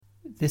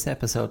This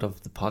episode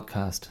of the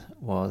podcast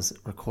was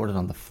recorded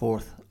on the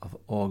 4th of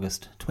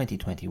August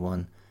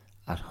 2021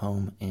 at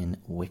home in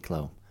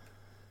Wicklow.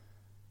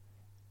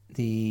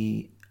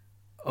 The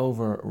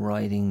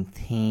overriding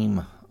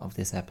theme of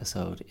this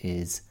episode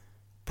is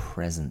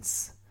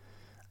presence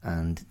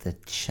and the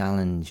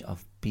challenge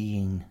of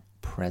being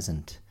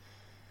present.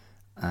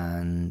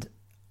 And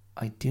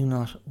I do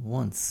not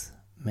once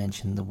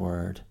mention the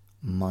word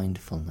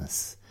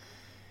mindfulness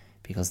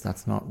because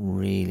that's not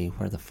really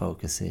where the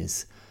focus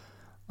is.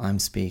 I'm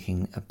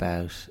speaking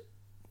about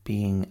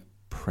being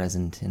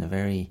present in a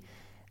very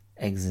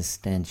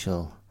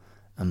existential,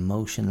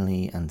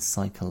 emotionally and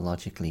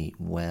psychologically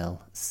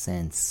well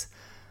sense.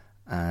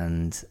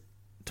 And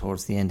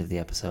towards the end of the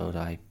episode,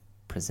 I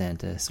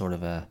present a sort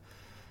of an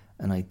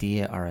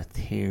idea or a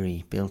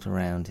theory built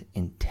around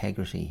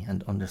integrity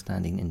and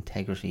understanding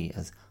integrity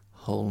as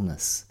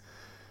wholeness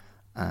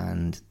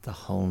and the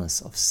wholeness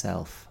of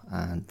self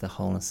and the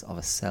wholeness of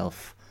a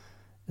self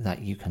that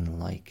you can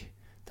like,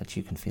 that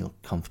you can feel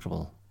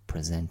comfortable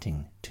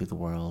presenting to the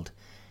world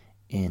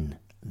in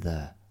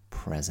the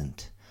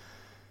present.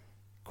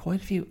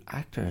 Quite a few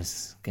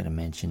actors get a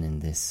mention in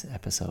this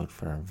episode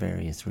for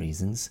various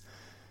reasons.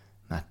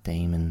 Matt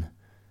Damon,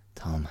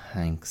 Tom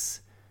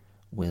Hanks,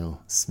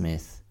 Will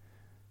Smith,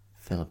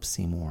 Philip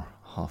Seymour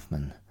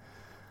Hoffman.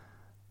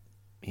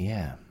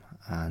 Yeah,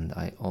 and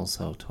I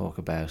also talk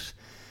about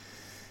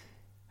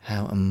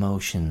how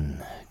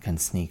emotion can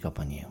sneak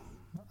up on you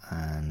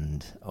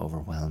and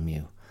overwhelm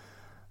you,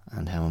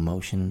 and how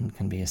emotion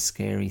can be a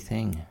scary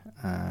thing.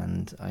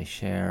 And I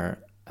share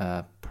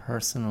a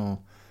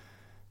personal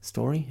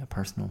story, a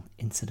personal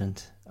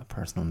incident, a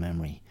personal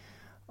memory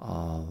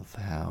of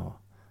how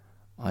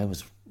I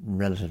was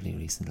relatively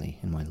recently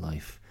in my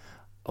life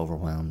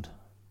overwhelmed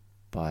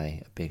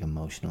by a big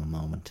emotional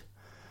moment.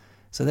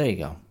 So there you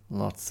go.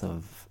 Lots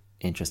of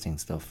interesting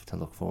stuff to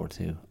look forward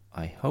to,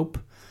 I hope.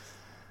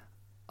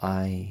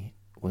 I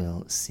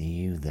will see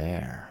you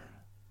there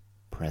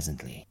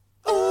presently.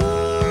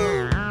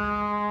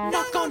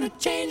 Not gonna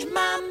change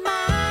my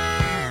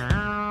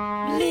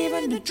mind,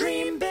 leaving the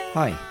dream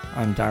behind. Hi,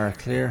 I'm Dara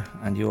Clear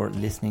and you're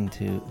listening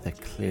to The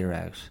Clear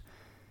Out.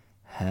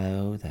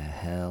 How the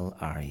hell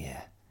are you?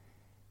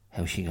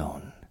 How's she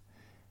going?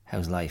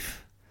 How's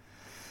life?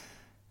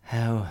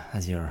 How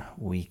has your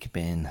week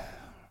been,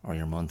 or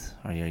your month,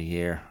 or your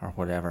year, or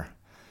whatever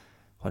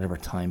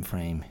time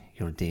frame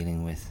you're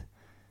dealing with?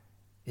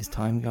 Is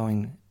time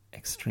going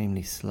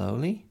extremely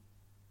slowly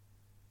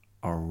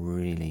or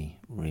really,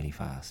 really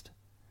fast?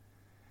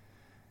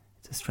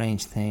 It's a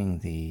strange thing,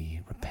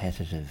 the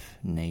repetitive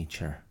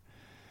nature.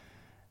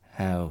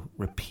 How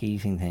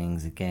repeating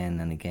things again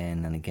and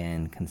again and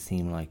again can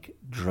seem like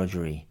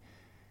drudgery,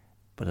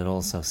 but it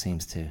also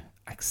seems to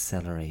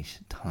accelerate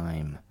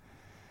time.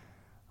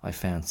 I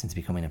found since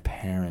becoming a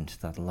parent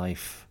that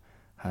life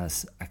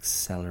has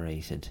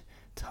accelerated,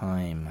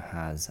 time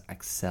has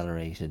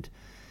accelerated.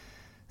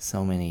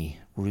 So many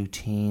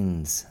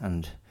routines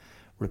and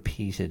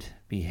repeated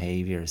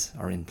behaviours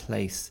are in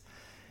place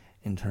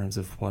in terms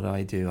of what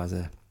I do as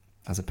a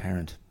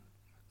parent,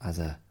 as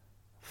a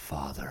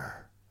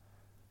father,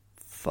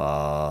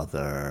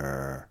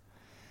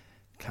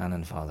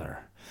 canon father.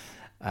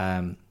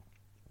 That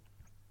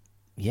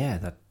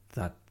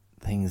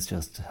things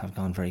just have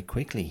gone very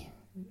quickly.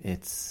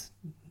 It's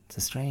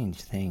a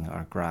strange thing,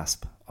 our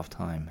grasp of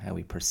time, how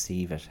we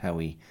perceive it, how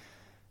we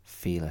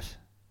feel it,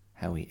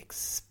 how we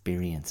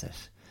experience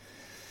it.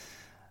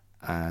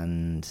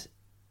 And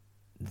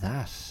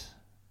that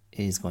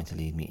is going to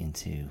lead me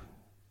into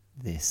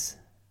this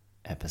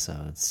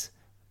episode's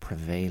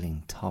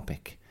prevailing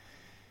topic,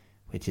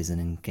 which is an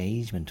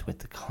engagement with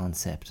the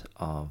concept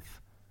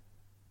of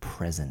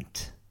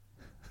present.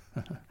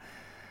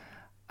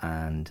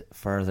 And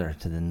further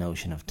to the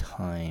notion of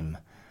time,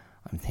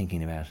 I'm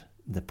thinking about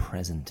the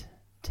present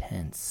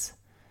tense,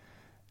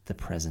 the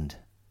present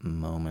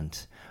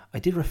moment. I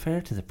did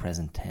refer to the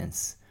present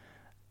tense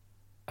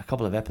a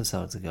couple of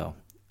episodes ago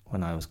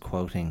when I was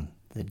quoting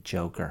The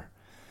Joker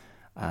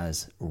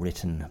as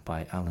written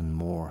by Alan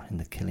Moore in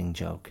The Killing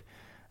Joke,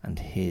 and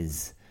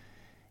his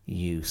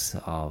use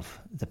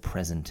of the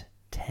present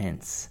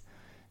tense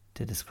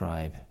to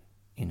describe,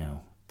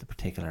 the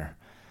particular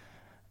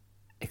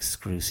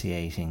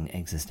excruciating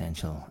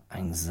existential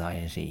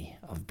anxiety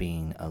of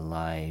being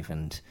alive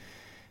and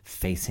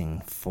facing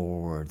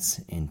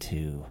forwards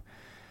into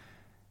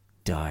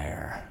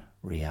dire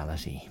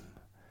reality.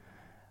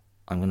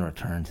 I'm going to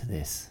return to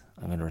this,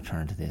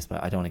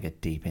 but I don't want to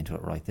get deep into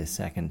it right this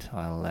second.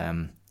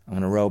 I'm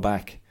going to row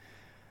back.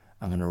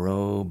 I'm going to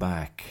row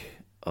back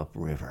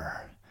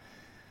upriver,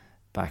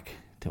 back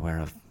to where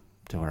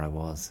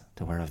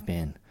I've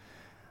been,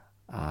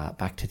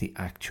 back to the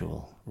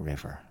actual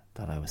river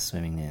that I was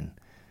swimming in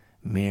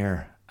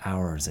mere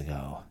hours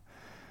ago.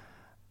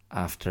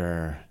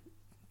 After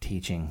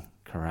teaching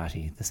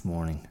karate this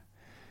morning,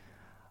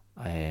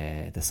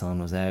 the sun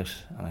was out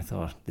and I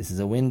thought, this is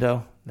a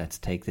window, let's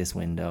take this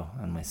window.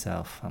 And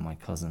myself and my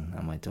cousin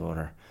and my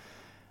daughter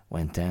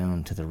went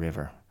down to the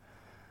river,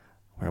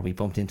 where we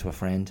bumped into a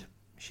friend.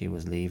 she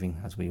was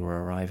leaving as we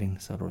were arriving,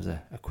 so there was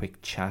a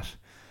quick chat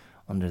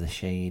under the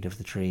shade of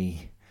the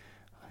trees,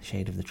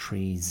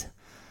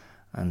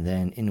 and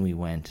then in we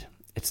went.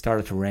 It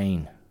started to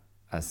rain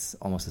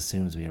almost as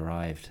soon as we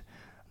arrived.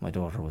 My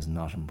daughter was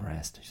not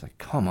impressed. She's like,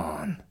 "Come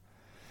on,"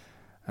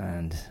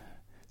 and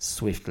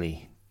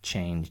swiftly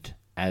changed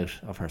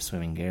out of her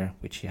swimming gear,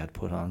 which she had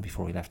put on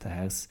before we left the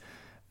house,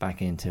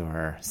 back into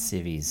her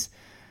civvies,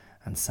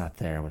 and sat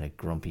there with a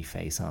grumpy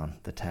face on,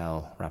 the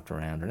towel wrapped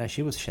around her. Now,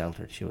 she was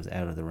sheltered. She was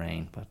out of the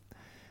rain, but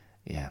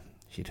yeah,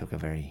 she took a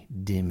very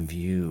dim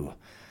view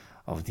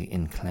of the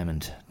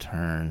inclement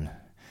turn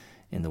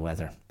in the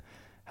weather.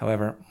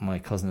 However, my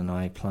cousin and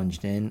I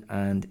plunged in,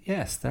 and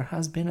yes, there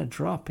has been a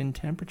drop in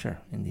temperature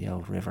in the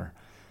old river.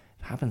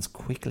 It happens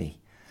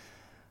quickly.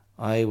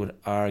 I would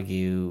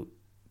argue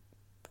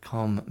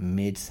come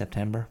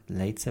mid-September,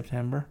 late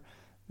September,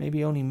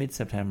 maybe only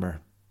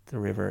mid-September, the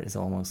river is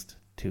almost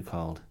too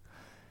cold,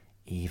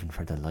 even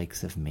for the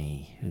likes of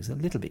me, who's a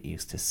little bit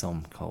used to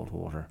some cold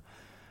water.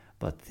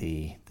 But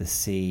the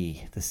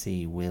sea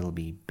will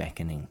be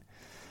beckoning.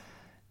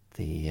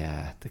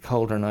 The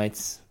colder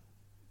nights,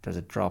 there's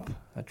a drop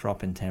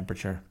in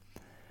temperature.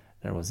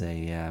 There was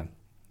a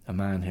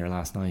man here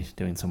last night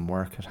doing some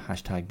work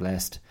at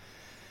 #blessed,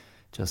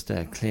 just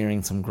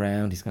clearing some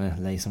ground. He's going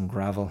to lay some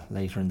gravel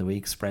later in the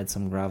week, spread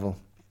some gravel.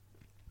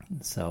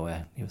 So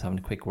he was having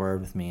a quick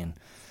word with me and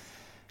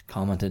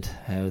commented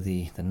how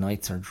the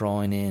nights are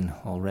drawing in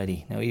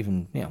already. Now,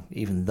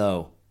 even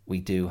though we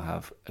do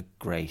have a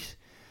great,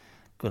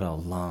 good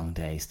old long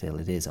day still,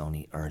 it is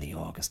only early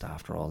August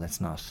after all. Let's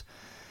not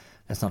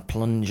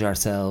plunge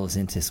ourselves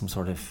into some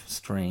sort of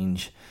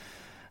strange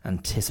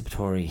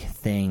anticipatory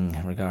thing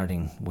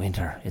regarding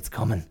winter. It's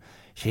coming.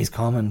 She's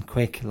coming.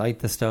 Quick, light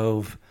the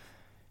stove.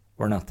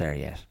 We're not there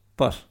yet,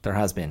 but there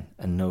has been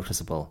a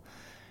noticeable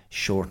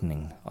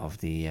shortening of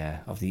the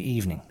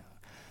evening.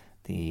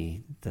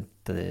 The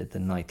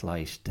night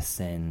light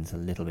descends a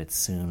little bit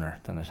sooner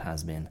than it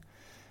has been,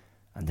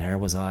 and there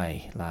was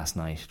I last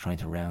night trying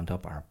to round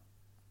up our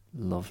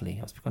lovely.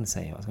 I was going to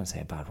say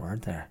a bad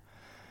word there.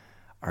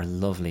 Our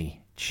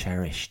lovely,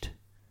 cherished,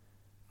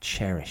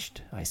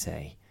 I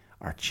say,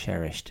 our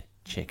cherished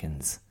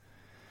chickens.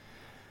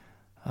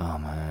 Oh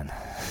man,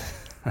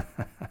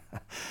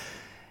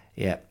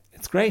 yeah,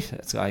 it's great.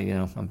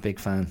 I'm a big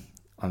fan.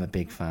 I'm a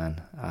big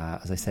fan.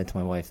 As I said to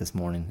my wife this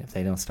morning, if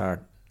they don't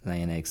start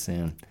laying eggs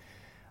soon,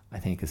 I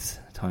think it's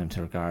time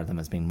to regard them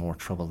as being more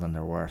trouble than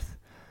they're worth.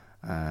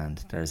 And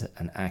there's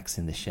an axe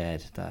in the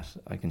shed that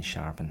I can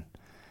sharpen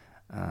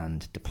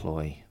and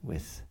deploy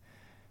with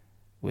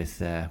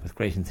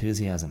great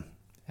enthusiasm,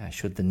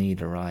 should the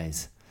need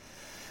arise.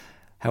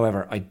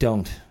 However, I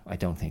don't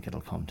think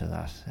it'll come to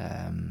that,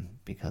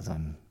 because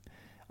I'm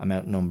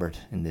outnumbered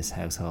in this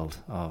household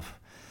of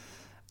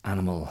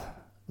animal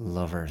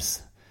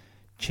lovers,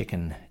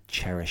 chicken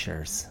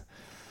cherishers.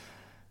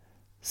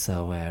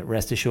 So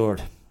rest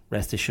assured,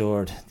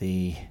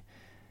 the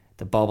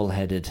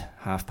bobble-headed,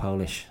 half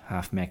Polish,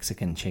 half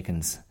Mexican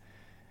chickens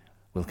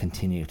will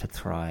continue to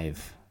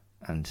thrive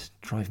and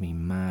drive me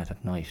mad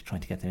at night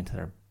trying to get them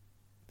into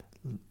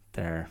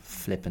their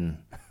flippin'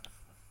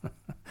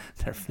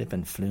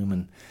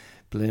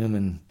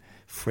 bloomin'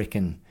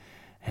 frickin'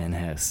 hen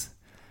house,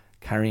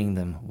 carrying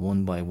them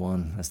one by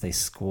one as they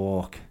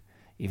squawk,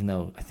 even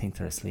though I think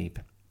they're asleep.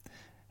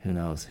 Who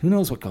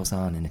knows what goes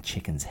on in a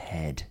chicken's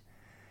head?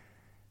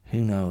 Who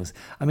knows?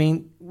 I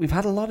mean, we've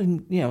had a lot of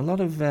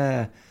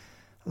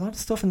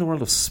stuff in the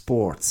world of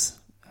sports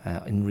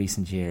in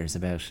recent years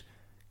about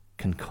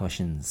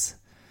concussions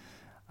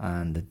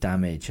and the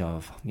damage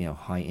of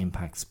high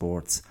impact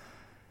sports.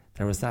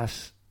 There was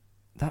that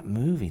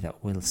movie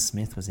that Will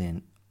Smith was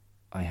in.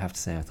 I have to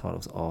say, I thought it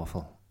was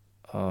awful.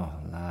 Oh,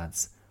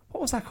 lads,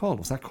 what was that called?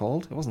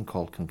 It wasn't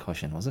called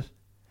Concussion, was it?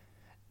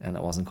 And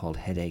it wasn't called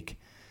Headache.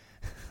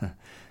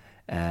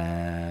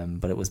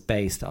 But it was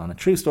based on a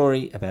true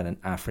story about an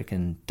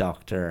African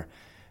doctor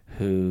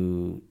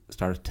who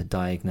started to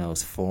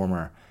diagnose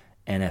former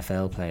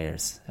NFL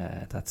players,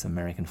 that's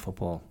American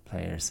football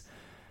players,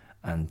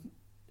 and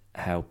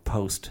how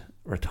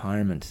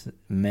post-retirement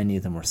many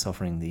of them were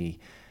suffering the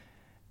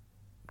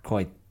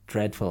quite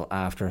dreadful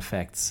after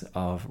effects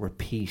of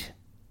repeat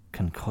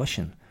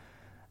concussion,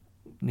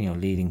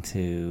 leading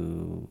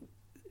to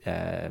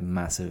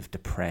massive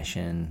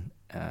depression,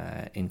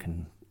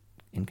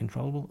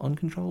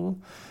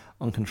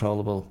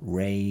 uncontrollable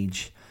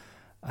rage,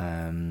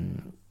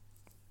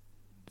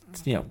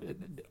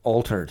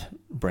 altered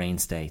brain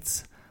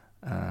states,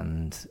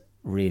 and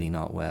really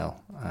not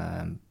well.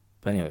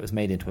 But anyway, it was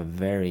made into a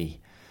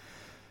very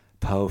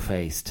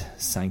po-faced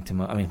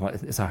sanctum. I mean,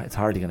 it's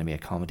hardly going to be a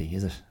comedy,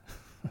 is it?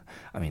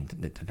 I mean,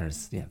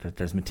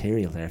 there's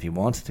material there if you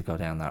wanted to go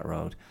down that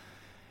road,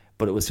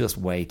 but it was just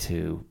way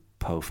too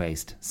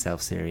po-faced,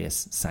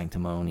 self-serious,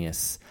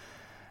 sanctimonious,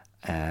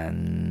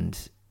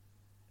 and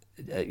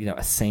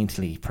a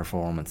saintly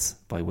performance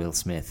by Will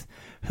Smith,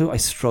 who I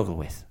struggle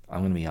with.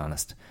 I'm going to be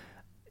honest.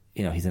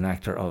 He's an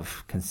actor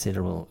of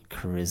considerable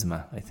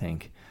charisma, I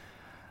think,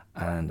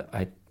 and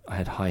I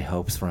had high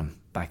hopes for him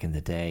back in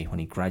the day when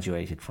he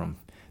graduated from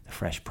The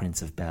Fresh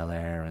Prince of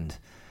Bel-Air and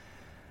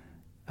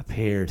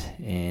appeared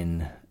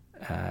in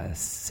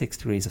 6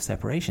 Degrees of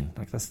Separation.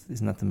 Like,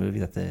 isn't that the movie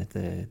that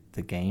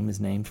the game is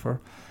named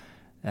for?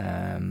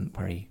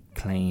 Where he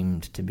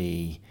claimed to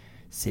be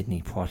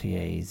Sidney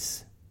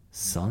Poitier's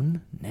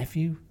son,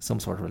 nephew, some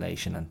sort of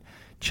relation, and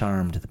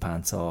charmed the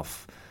pants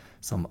off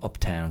some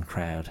uptown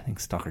crowd. I think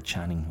Stockard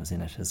Channing was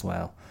in it as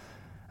well.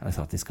 And I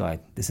thought,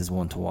 this is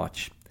one to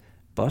watch.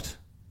 But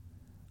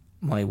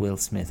my Will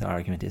Smith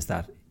argument is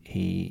that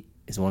he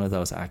is one of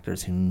those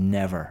actors who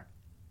never,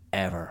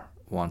 ever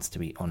wants to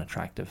be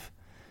unattractive,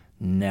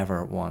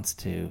 never wants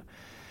to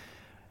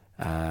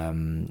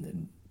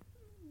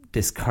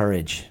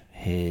discourage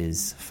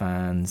his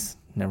fans,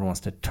 never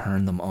wants to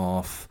turn them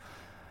off.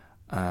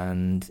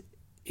 And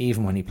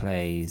even when he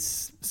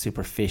plays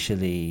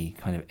superficially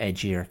kind of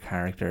edgier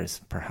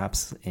characters,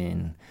 perhaps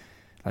in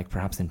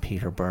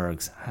Peter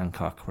Berg's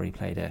Hancock, where he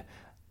played an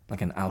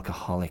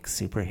alcoholic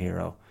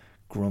superhero,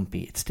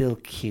 grumpy, it's still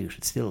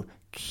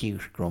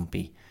cute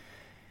grumpy.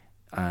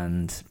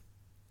 And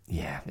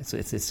yeah, it's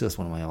just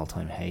one of my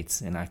all-time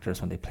hates in actors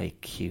when they play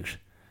cute.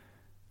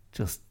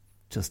 Just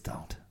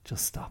don't.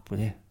 Just stop, will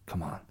you?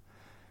 Come on.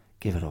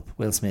 Give it up.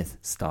 Will Smith,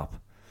 stop.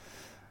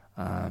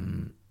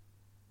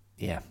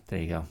 Yeah, there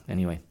you go.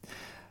 Anyway,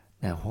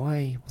 now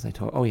why was I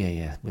talking? Oh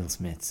yeah, Will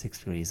Smith, 6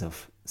 Degrees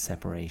of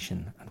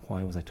Separation. And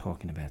why was I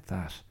talking about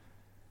that?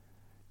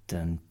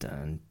 Dun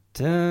dun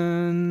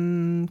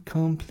dun.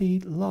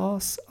 Complete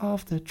loss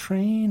of the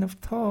train of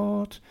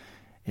thought.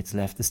 It's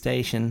left the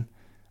station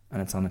and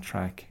it's on a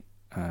track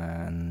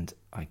and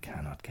I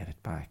cannot get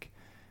it back.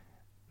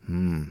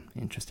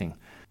 Interesting.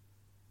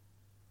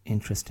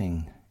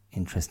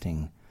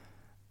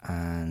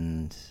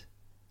 And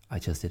I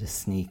just did a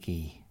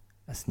sneaky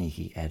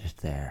edit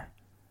there,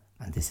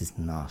 and this is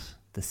not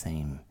the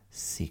same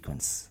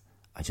sequence.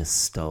 I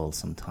just stole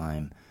some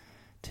time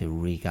to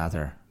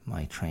regather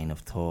my train of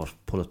thought,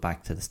 pull it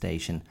back to the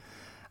station.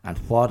 And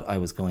what I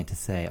was going to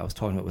say, I was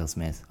talking about Will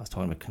Smith, I was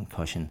talking about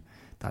Concussion,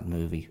 that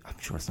movie. I'm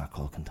sure it's not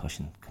called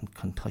Concussion.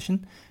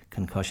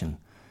 Concussion.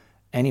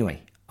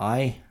 Anyway,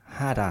 I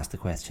had asked the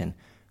question,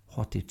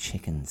 what do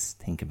chickens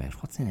think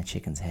about? What's in a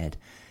chicken's head?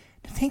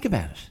 Now think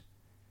about it.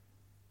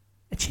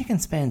 A chicken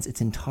spends its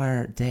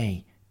entire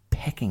day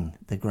pecking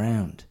the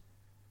ground,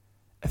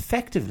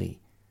 effectively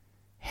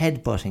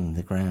headbutting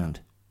the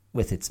ground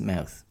with its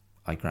mouth,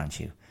 I grant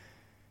you.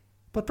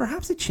 But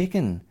perhaps a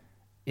chicken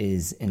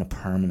is in a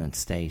permanent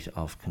state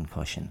of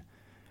concussion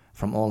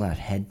from all that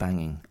head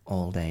banging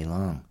all day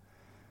long.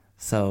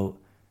 So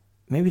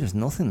maybe there's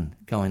nothing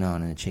going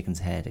on in a chicken's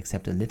head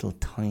except a little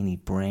tiny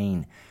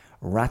brain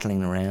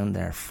rattling around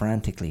there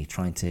frantically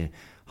trying to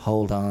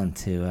hold on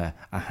to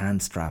a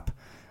hand strap,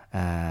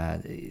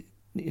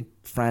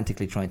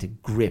 frantically trying to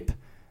grip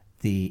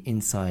the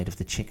inside of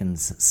the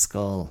chicken's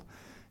skull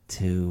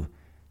to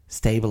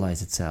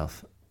stabilize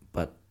itself.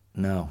 But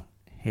no,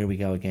 here we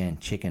go again.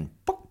 Chicken,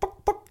 buck,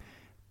 buck, buck,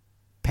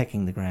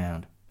 pecking the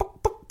ground,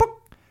 buck, buck,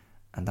 buck,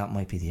 and that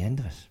might be the end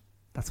of it.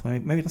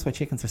 Maybe that's why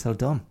chickens are so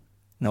dumb.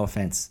 No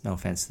offense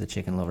to the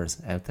chicken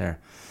lovers out there.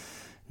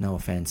 No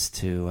offense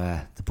to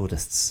the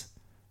Buddhists.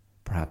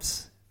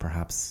 Perhaps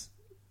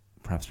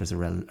there's a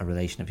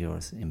relation of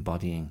yours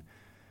embodying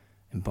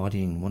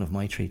one of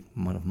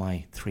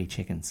my three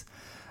chickens.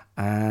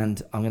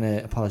 And I'm going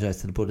to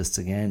apologise to the Buddhists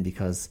again,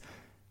 because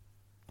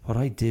what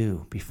I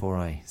do before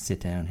I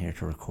sit down here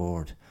to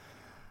record,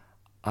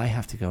 I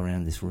have to go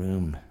around this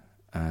room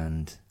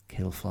and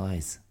kill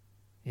flies.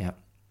 Yeah,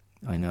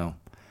 I know.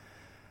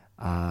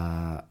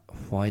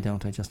 Why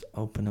don't I just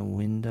open a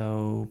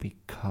window?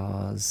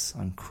 Because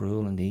I'm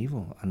cruel and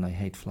evil and I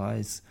hate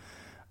flies.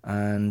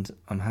 And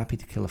I'm happy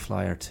to kill a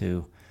fly or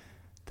two.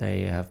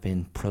 They have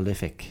been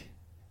prolific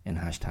in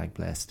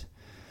 #blessed.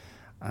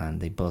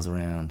 And they buzz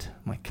around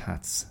my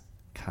cat's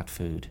cat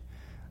food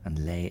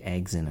and lay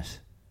eggs in it.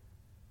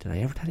 Did I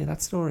ever tell you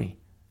that story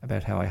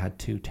about how I had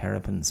 2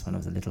 terrapins when I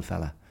was a little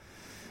fella?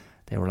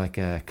 They were like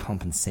a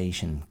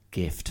compensation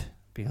gift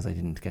because I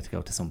didn't get to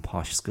go to some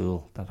posh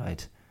school that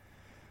I'd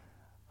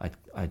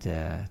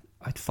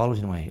followed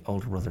in my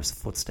older brother's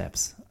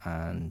footsteps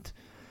and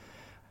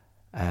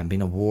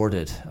been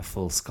awarded a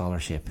full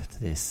scholarship to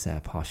this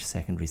posh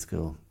secondary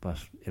school, but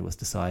it was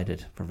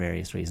decided for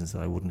various reasons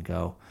that I wouldn't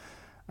go,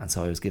 and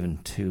so I was given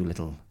 2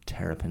 little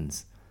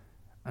terrapins.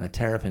 And a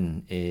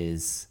terrapin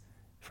is,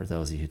 for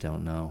those of you who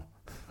don't know,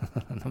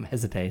 and I'm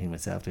hesitating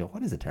myself to go,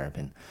 what is a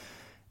terrapin?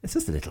 It's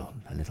just a little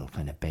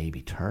kind of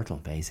baby turtle,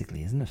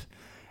 basically, isn't it?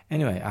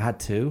 Anyway, I had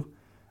 2,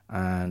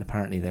 and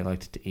apparently they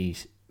liked to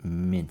eat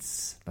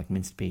mince, like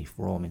minced beef,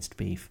 raw minced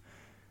beef.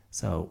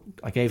 So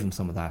I gave them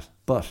some of that,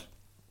 but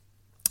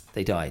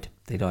they died.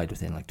 They died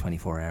within like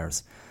 24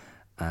 hours.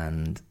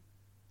 And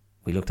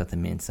we looked at the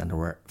mince and there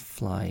were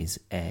flies'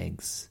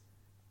 eggs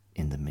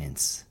in the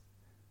mince.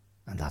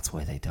 And that's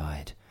why they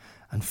died.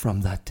 And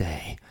from that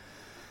day,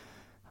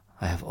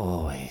 I have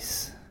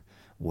always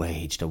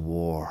waged a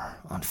war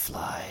on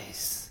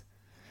flies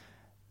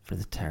for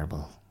the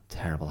terrible,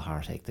 terrible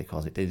heartache. They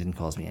didn't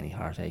cause me any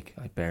heartache.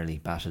 I barely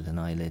batted an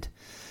eyelid.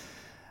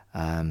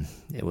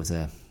 It was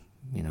a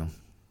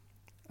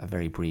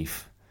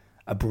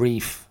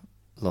brief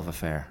love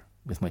affair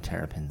with my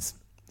Terrapins,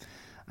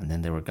 and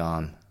then they were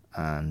gone,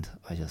 and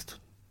I just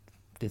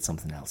did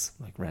something else,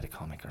 like read a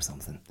comic or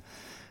something.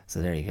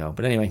 So there you go.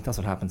 But anyway, that's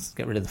what happens.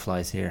 Get rid of the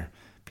flies here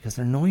because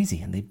they're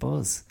noisy and they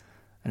buzz,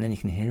 and then you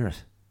can hear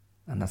it,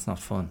 and that's not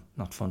fun.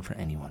 Not fun for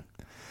anyone.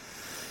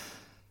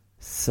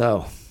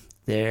 So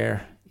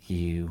there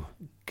you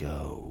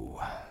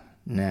go.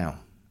 Now,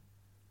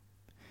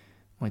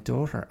 my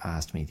daughter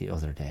asked me the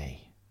other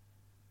day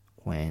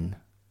when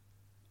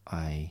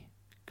I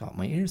got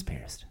my ears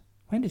pierced.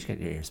 When did you get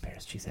your ears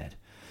pierced? She said.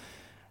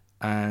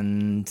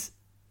 And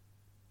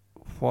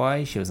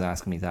why she was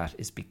asking me that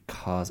is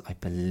because I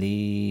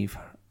believe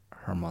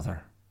her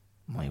mother,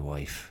 my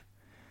wife,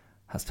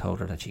 has told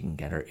her that she can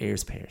get her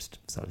ears pierced.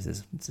 So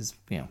this is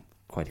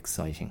quite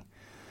exciting.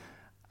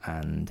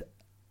 And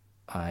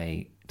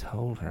I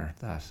told her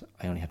that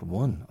I only had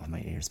one of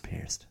my ears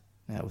pierced.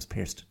 Now, it was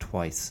pierced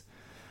twice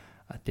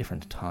at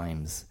different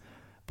times,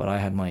 but I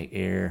had my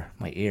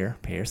ear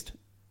pierced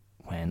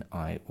when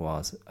I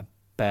was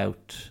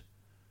about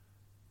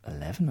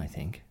 11, I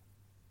think,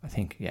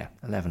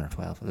 11 or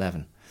 12,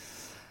 11.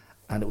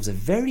 And it was a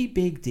very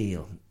big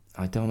deal.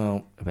 I don't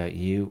know about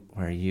you,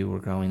 where you were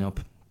growing up,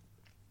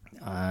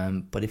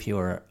 but if you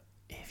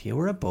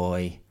were a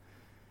boy,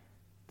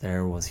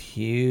 there was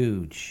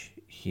huge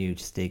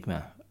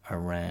stigma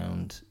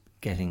around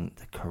getting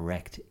the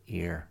correct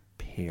ear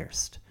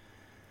pierced.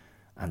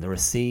 And the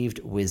received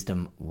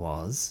wisdom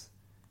was,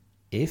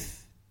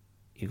 if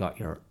you got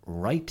your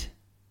right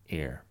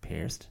ear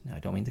pierced, now I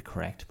don't mean the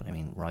correct, but I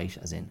mean right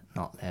as in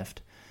not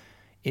left.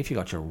 If you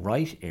got your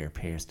right ear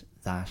pierced,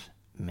 that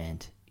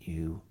meant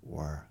you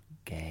were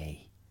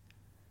gay.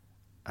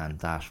 And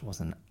that was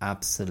an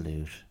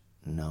absolute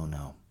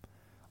no-no.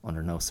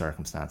 Under no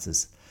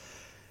circumstances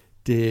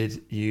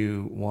did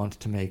you want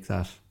to make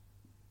that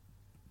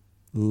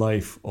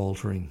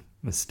life-altering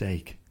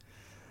mistake.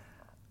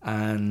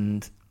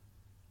 And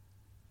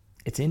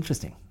it's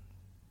interesting.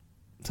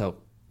 So,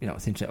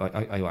 it's interesting.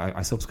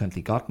 I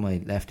subsequently got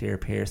my left ear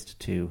pierced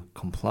to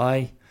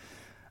comply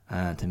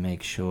and to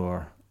make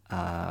sure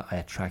I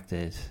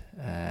attracted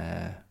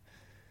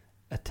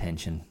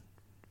attention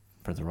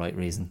for the right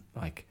reason.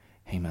 Like,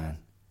 hey man,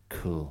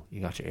 cool,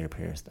 you got your ear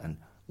pierced and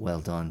well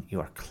done.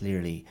 You are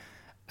clearly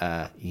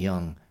a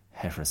young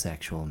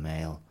heterosexual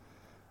male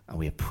and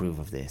we approve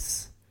of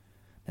this.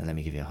 Now let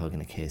me give you a hug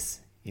and a kiss,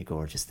 you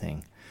gorgeous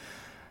thing.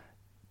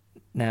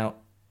 Now,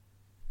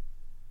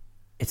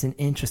 it's an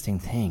interesting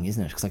thing,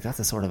 isn't it? Because that's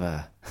a sort of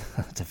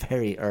it's a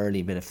very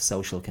early bit of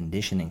social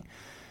conditioning.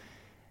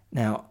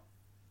 Now,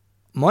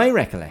 my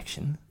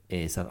recollection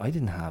is that I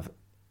didn't have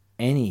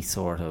any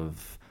sort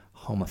of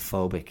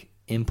homophobic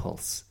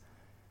impulse.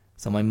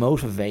 So my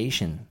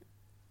motivation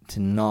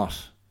to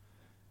not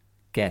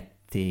get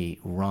the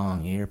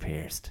wrong ear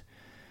pierced,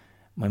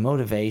 my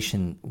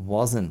motivation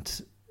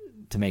wasn't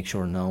to make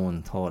sure no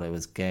one thought I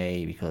was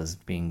gay because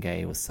being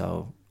gay was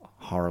so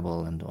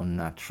horrible and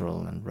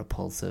unnatural and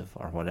repulsive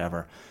or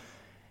whatever.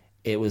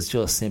 It was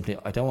just simply,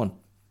 I don't want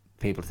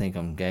people to think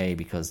I'm gay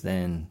because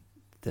then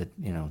the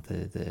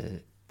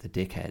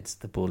dickheads,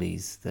 the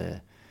bullies,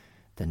 the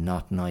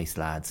not nice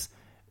lads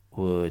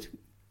would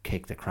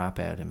kick the crap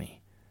out of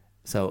me.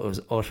 So it was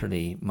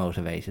utterly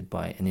motivated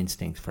by an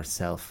instinct for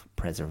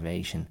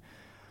self-preservation.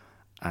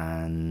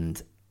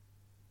 And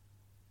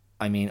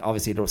I mean,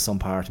 obviously there was some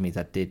part of me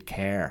that did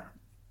care.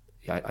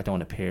 I don't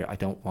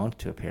want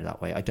to appear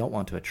that way. I don't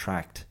want to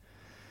attract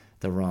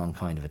the wrong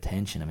kind of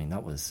attention. I mean,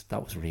 that was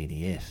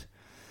really it.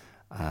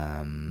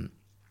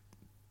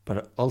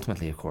 But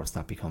ultimately, of course,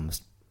 that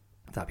becomes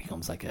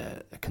like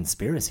a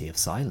conspiracy of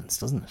silence,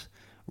 doesn't it?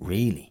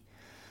 Really.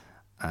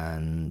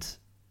 And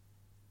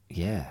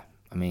yeah,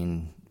 I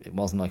mean, it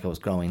wasn't like I was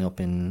growing up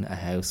in a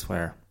house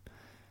where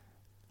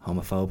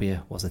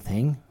homophobia was a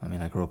thing. I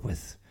mean, I grew up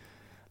with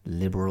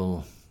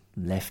liberal,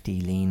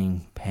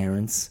 lefty-leaning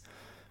parents,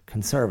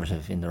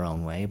 conservative in their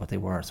own way, but they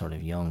were sort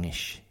of young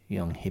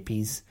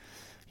hippies,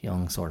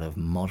 young sort of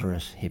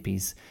moderate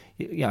hippies.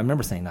 Yeah, I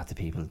remember saying that to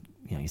people.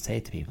 You say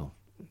it to people.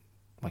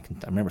 I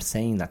remember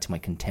saying that to my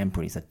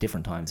contemporaries at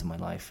different times in my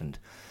life, and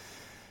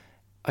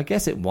I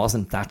guess it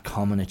wasn't that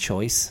common a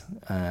choice.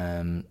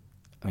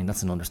 I mean,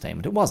 that's an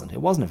understatement. It wasn't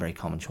a very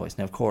common choice.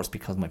 Now, of course,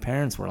 because my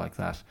parents were like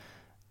that,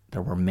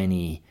 there were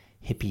many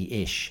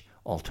hippie-ish,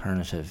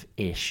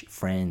 alternative-ish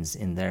friends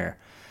in their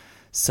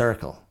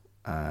circle,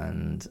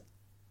 and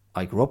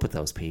I grew up with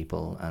those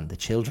people and the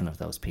children of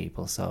those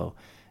people, so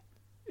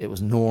it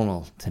was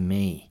normal to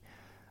me,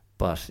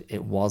 but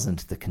it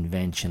wasn't the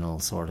conventional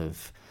sort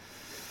of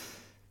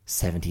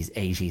 70s,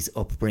 80s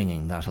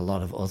upbringing that a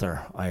lot of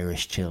other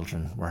Irish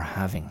children were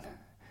having.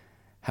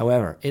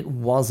 However, it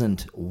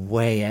wasn't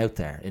way out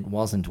there. It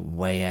wasn't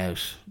way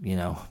out,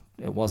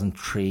 it wasn't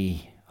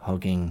tree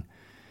hugging.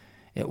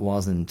 It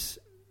wasn't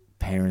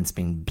parents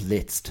being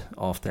blitzed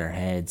off their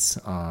heads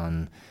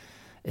on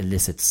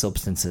illicit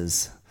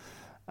substances.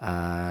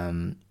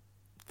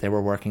 they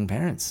were working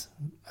parents.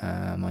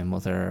 My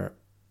mother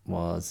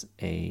was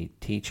a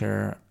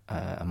teacher,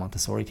 a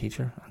Montessori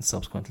teacher, and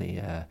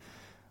subsequently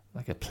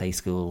like a play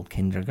school,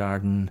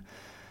 kindergarten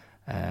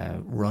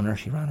runner.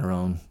 She ran her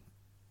own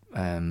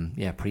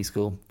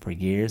preschool for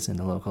years in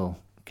the local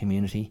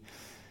community.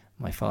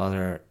 My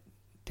father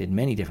did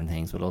many different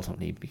things, but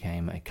ultimately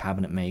became a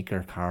cabinet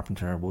maker,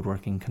 carpenter,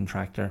 woodworking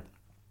contractor.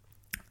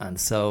 And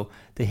so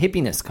the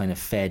hippiness kind of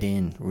fed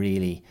in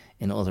really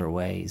in other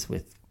ways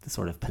with the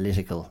sort of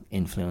political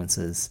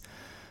influences,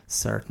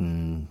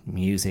 certain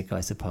music,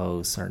 I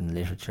suppose, certain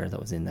literature that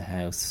was in the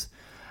house.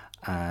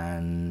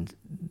 And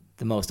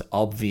the most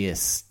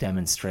obvious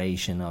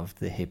demonstration of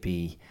the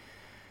hippie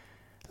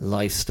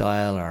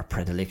lifestyle or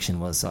predilection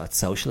was at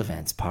social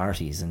events,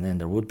 parties, and then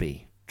there would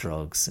be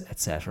drugs,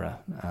 etc.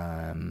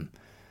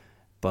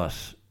 But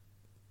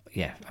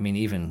yeah, I mean,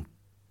 even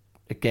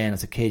again,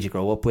 as a kid, you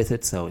grow up with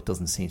it, so it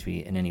doesn't seem to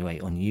be in any way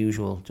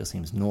unusual. It just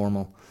seems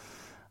normal.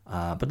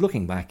 But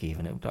looking back,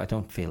 even I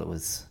don't feel it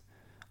was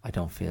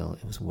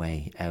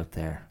way out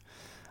there.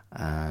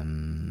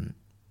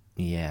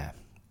 Yeah.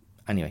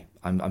 Anyway,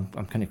 I'm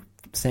kind of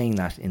saying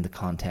that in the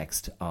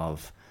context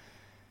of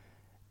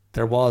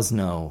there was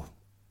no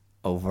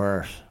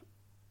overt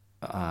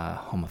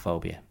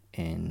homophobia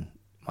in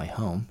my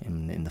home,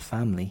 in the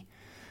family.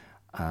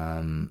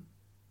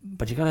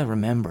 But you got to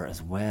remember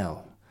as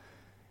well,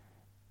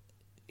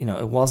 you know,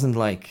 it wasn't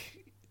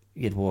like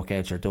you'd walk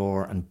out your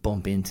door and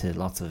bump into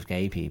lots of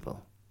gay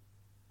people.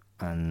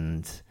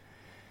 And,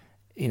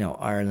 you know,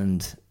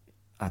 Ireland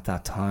at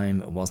that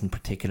time, it wasn't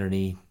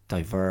particularly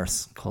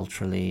diverse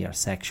culturally or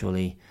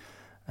sexually.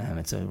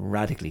 It's a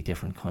radically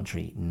different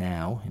country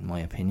now, in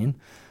my opinion,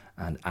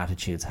 and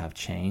attitudes have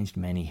changed.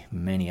 Many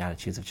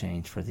attitudes have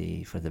changed for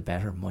the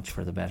better, much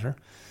for the better.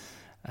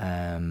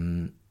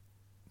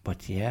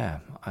 But yeah,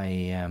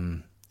 I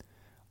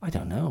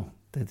don't know.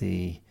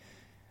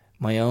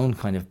 My own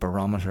kind of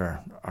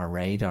barometer or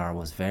radar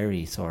was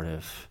very sort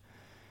of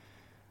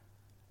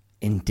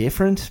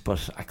indifferent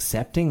but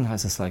accepting. I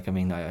was just like, I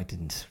mean, I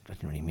didn't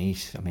really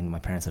meet. I mean, my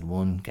parents had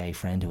one gay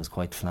friend who was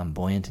quite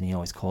flamboyant, and he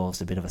always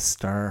caused a bit of a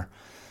stir.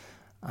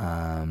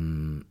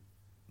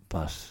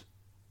 But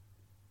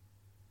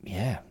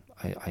yeah,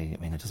 I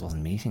mean, I just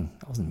wasn't meeting.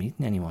 I wasn't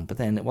meeting anyone. But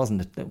then that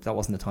wasn't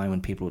the time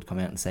when people would come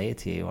out and say it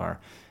to you or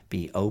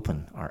be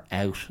open or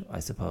out, I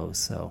suppose.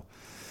 So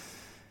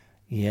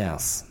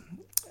yes,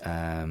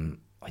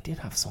 I did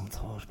have some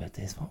thought about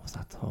this. What was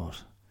that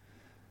thought?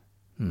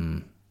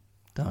 Don't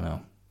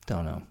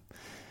know.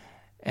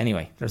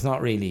 Anyway, there's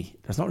not really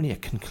a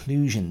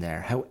conclusion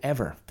there.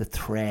 However, the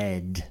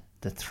thread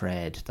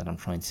that I'm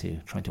trying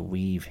to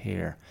weave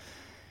here,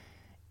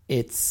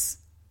 it's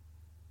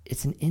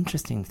an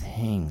interesting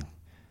thing.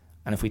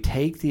 And if we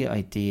take the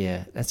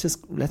idea, let's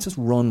just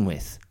run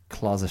with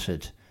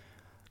closeted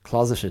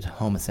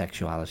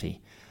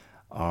homosexuality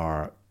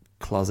or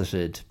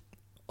closeted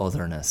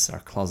otherness or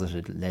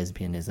closeted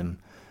lesbianism.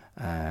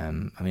 I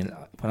mean,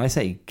 when I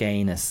say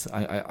gayness,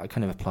 I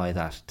kind of apply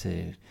that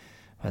to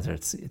whether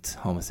it's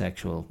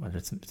homosexual, whether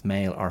it's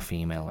male or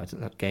female.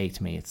 Gay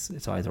to me,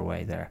 it's either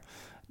way there.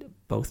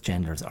 Both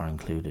genders are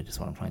included, is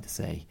what I'm trying to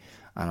say.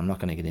 And I'm not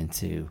going to get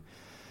into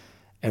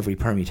every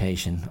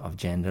permutation of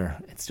gender.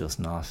 It's just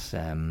not.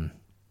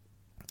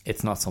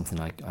 It's not something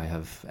like I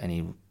have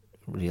any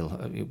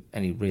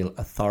real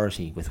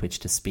authority with which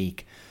to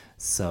speak.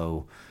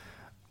 So,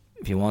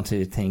 if you want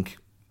to think,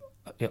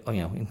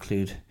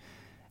 include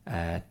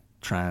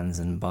trans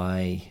and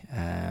bi,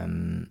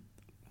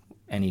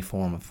 any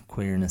form of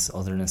queerness,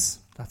 otherness,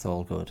 that's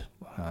all good.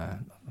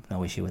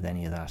 No issue with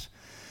any of that.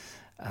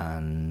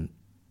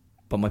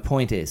 But my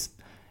point is,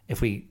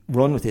 if we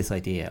run with this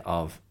idea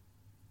of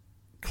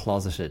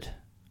closeted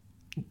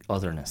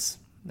otherness,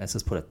 let's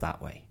just put it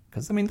that way,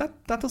 because I mean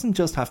that doesn't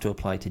just have to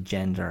apply to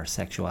gender or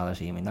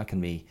sexuality. I mean that can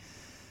be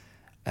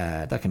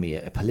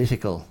a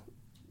political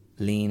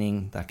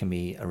leaning, that can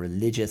be a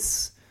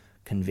religious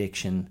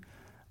conviction.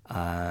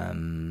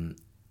 Who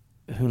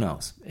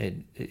knows?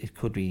 It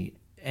could be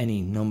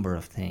any number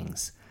of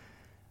things.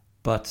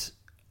 But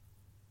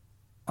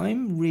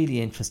I'm really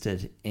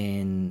interested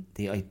in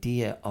the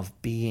idea of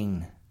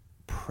being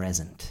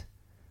present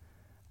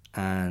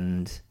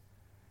and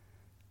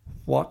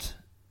what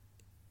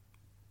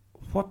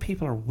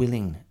people are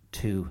willing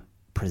to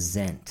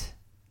present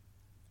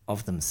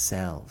of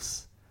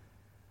themselves.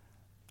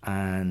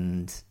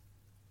 And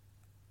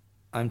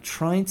I'm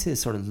trying to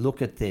sort of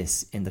look at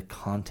this in the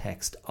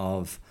context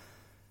of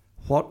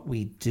what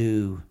we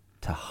do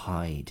to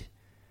hide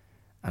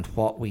and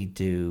what we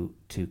do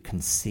to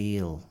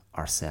conceal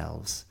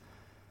ourselves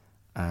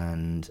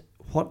and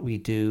what we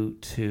do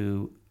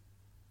to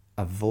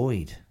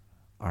avoid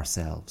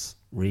ourselves,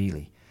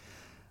 really.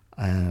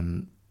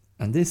 And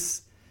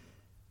this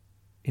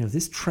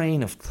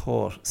train of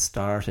thought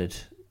started,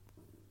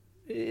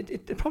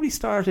 it probably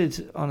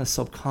started on a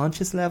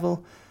subconscious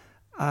level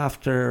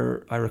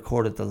after I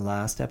recorded the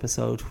last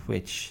episode,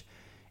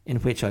 in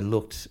which I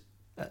looked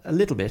a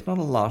little bit, not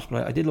a lot,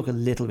 but I did look a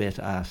little bit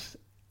at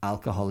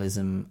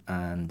alcoholism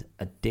and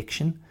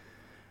addiction.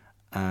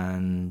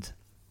 And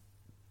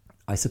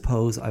I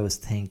suppose I was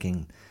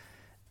thinking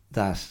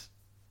that,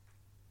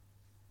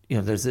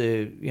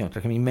 there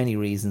can be many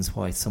reasons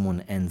why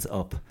someone ends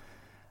up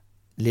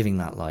living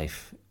that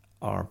life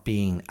or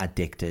being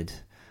addicted,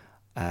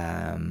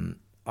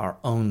 or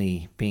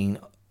only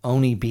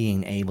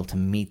being able to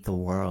meet the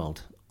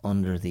world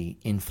under the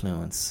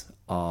influence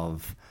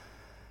of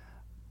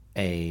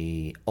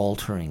a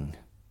altering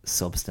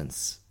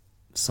substance,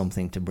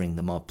 something to bring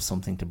them up,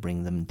 something to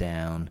bring them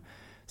down,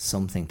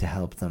 something to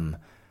help them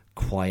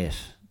quiet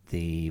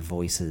the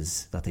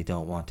voices that they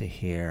don't want to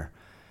hear,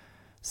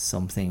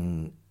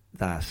 something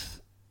that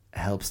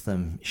helps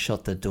them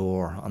shut the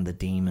door on the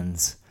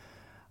demons,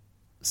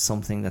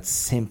 something that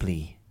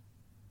simply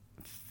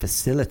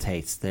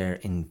facilitates their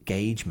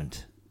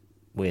engagement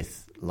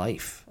with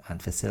life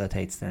and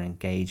facilitates their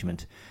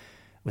engagement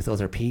with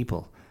other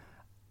people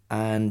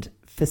and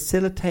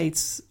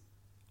facilitates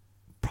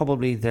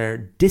probably their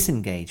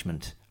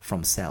disengagement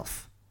from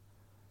self.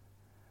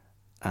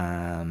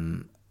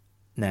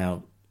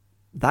 Now,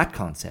 that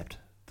concept,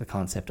 the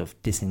concept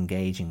of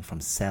disengaging from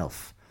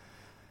self,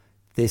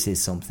 this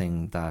is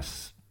something that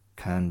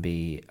can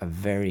be a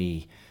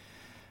very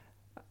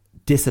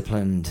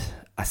disciplined,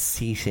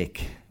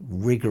 ascetic,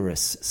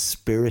 rigorous,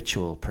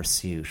 spiritual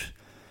pursuit.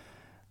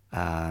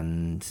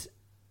 And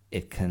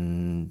it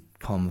can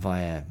come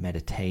via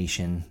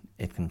meditation.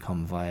 It can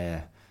come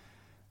via,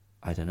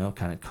 I don't know,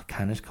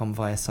 can it come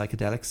via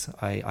psychedelics?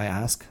 I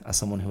ask, as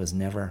someone who has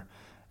never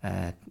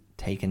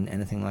taken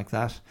anything like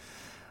that.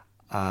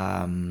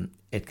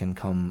 It can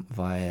come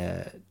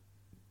via,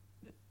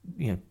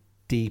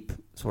 deep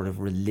sort of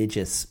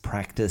religious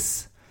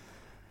practice,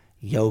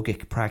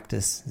 yogic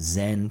practice,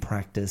 Zen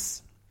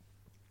practice.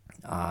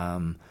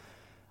 I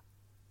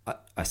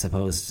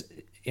suppose,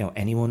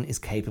 anyone is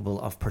capable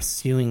of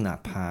pursuing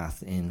that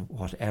path in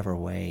whatever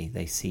way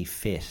they see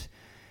fit,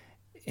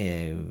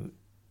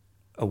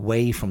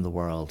 away from the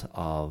world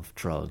of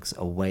drugs,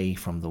 away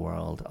from the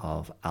world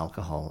of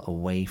alcohol,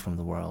 away from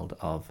the world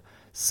of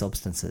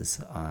substances,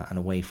 and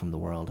away from the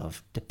world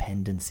of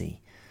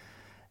dependency.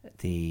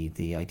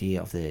 The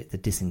idea of the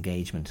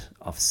disengagement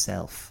of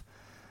self.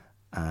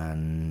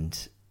 And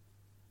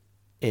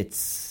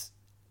it's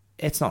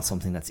not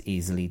something that's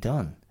easily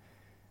done.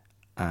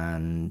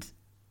 And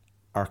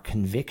our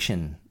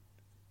conviction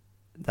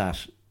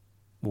that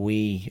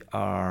we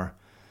are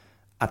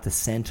at the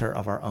center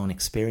of our own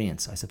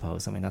experience, I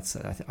suppose. I mean, I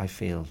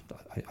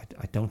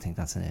don't think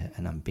that's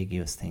an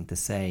ambiguous thing to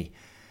say,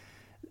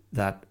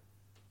 that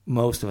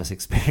most of us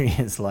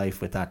experience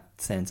life with that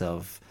sense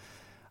of,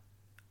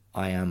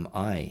 I am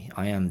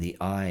the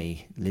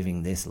I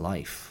living this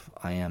life.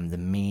 I am the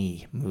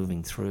me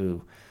moving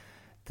through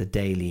the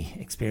daily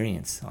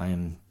experience. I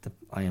am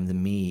the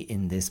me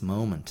in this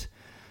moment.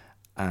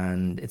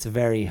 And it's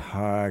very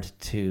hard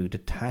to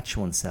detach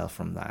oneself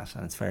from that,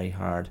 and it's very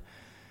hard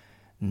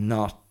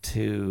not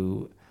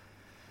to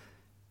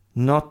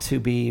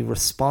be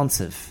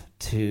responsive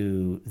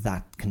to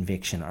that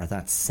conviction or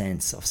that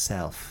sense of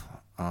self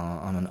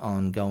on an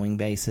ongoing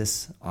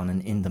basis, on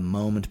an in the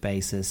moment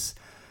basis,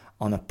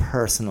 on a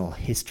personal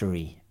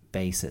history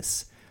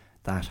basis.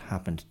 That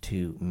happened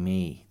to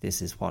me. This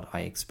is what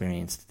I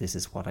experienced. This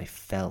is what I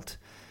felt.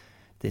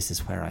 This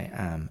is where I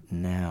am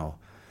now.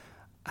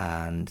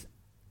 And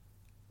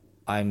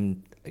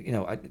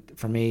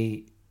for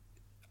me,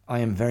 I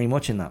am very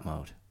much in that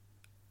mode.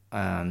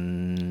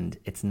 And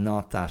it's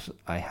not that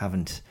I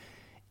haven't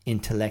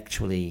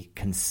intellectually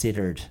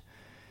considered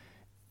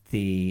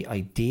the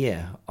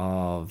idea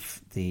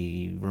of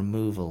the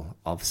removal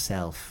of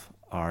self,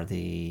 or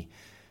the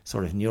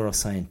sort of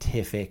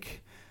neuroscientific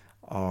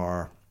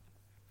or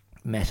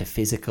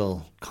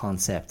metaphysical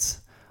concepts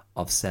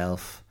of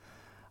self,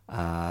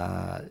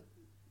 the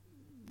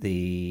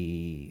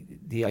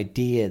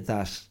idea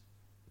that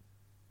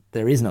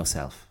there is no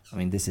self. I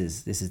mean, this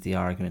is the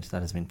argument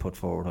that has been put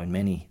forward by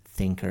many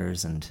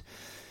thinkers and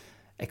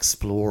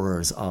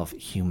explorers of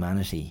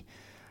humanity,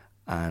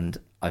 and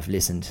I've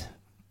listened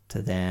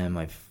to them.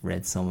 I've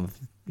read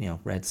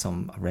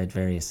read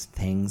various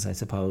things. I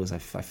suppose I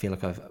feel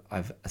like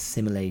I've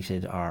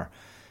assimilated or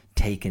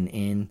taken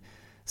in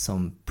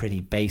some pretty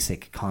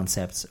basic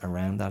concepts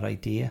around that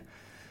idea,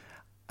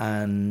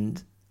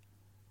 and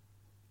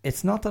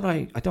it's not that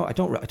I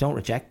don't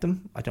reject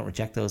them. I don't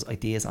reject those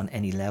ideas on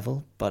any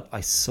level, but I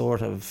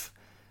sort of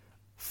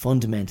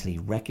fundamentally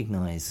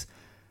recognize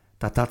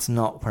that that's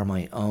not where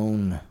my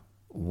own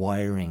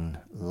wiring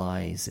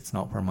lies. It's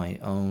not where my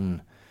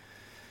own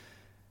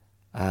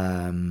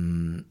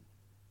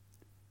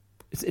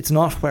it's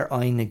not where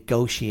I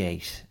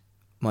negotiate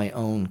my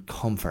own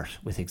comfort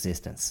with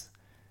existence.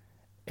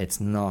 That's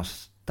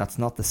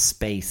not the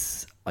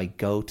space I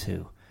go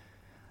to.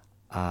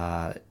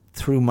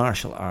 Through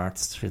martial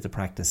arts, through the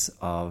practice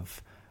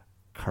of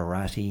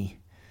karate,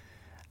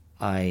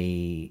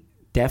 I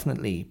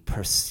definitely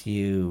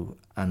pursue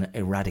an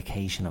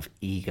eradication of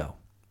ego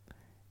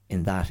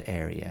in that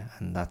area,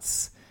 and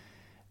that's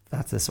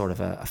a sort of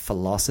a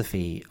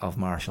philosophy of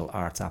martial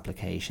arts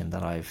application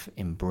that I've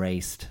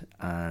embraced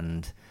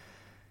and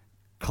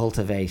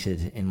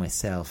cultivated in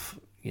myself,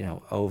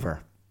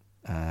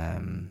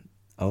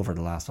 over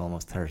the last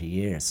almost 30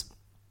 years.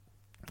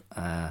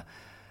 I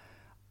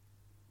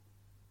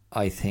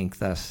think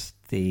that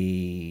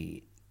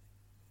the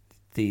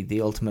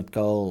ultimate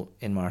goal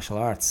in martial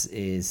arts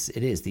is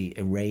the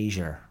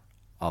erasure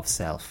of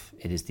self.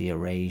 It is the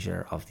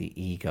erasure of the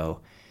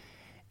ego.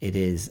 It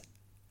is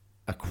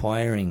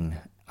acquiring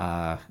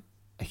a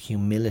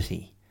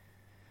humility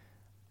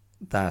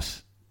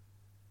that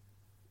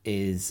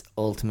is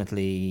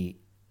ultimately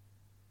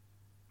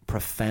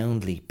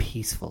profoundly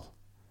peaceful,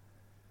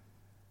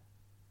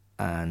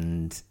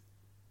 and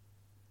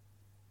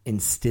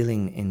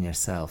instilling in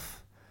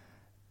yourself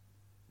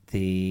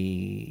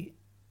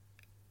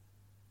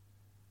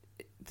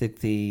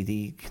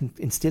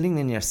instilling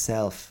in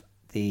yourself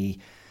the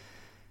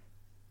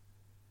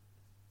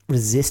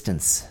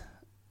resistance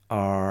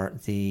or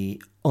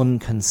the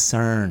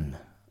unconcern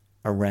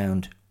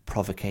around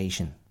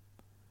provocation.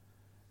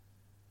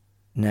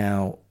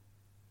 Now,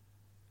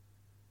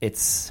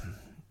 that's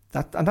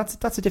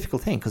a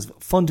difficult thing, because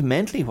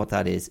fundamentally what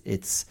that is,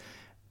 it's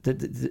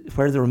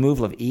where the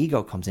removal of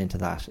ego comes into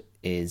that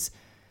is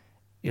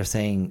you're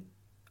saying,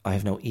 I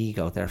have no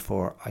ego,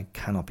 therefore I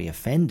cannot be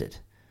offended.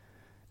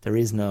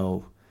 There's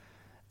nothing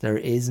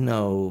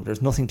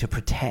to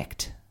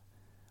protect.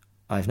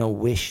 I have no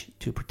wish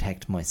to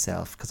protect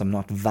myself because I'm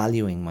not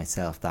valuing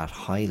myself that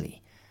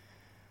highly.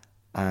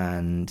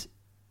 And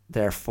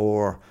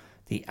therefore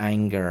the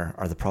anger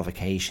or the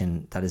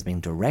provocation that is being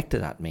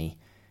directed at me,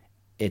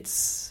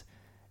 it's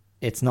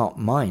not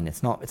mine.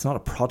 It's not a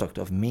product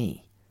of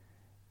me.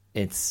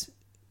 It's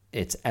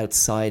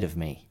outside of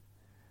me.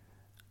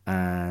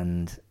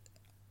 And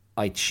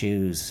I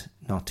choose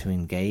not to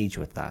engage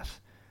with that.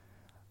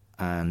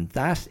 And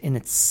that in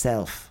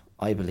itself,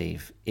 I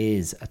believe,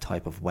 is a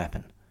type of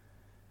weapon.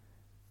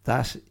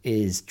 That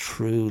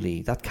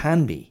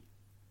can be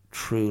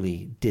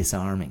truly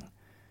disarming.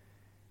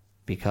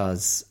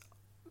 Because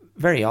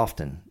very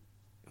often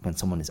when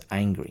someone is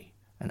angry,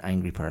 an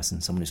angry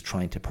person, someone who's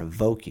trying to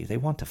provoke you, they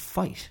want to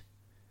fight.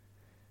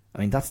 I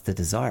mean, that's the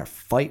desire.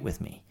 Fight with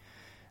me.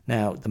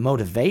 Now, the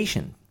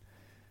motivation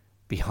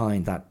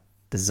behind that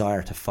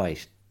desire to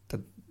fight,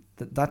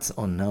 that's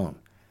unknown.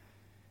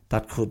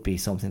 That could be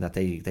something that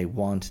they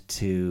want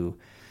to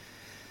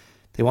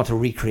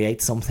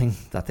recreate something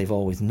that they've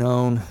always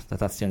known,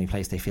 that's the only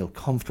place they feel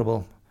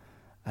comfortable.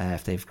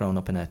 If they've grown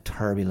up in a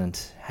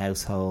turbulent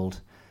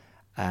household,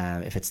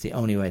 if it's the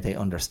only way they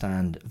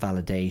understand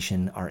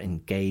validation or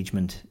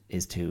engagement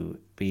is to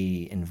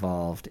be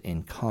involved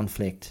in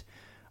conflict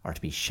or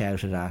to be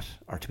shouted at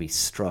or to be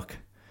struck.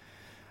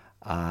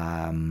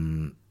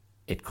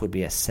 It could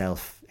be a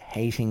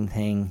self-hating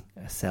thing,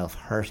 a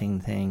self-hurting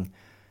thing.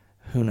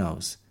 Who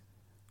knows?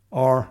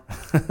 Or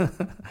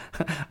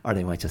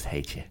they might just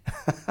hate you.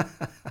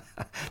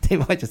 They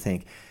might just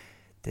think,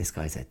 this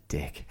guy's a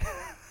dick.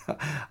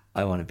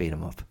 I want to beat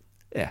him up.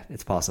 Yeah,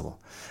 it's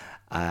possible.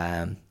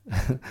 Why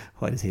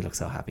does he look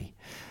so happy?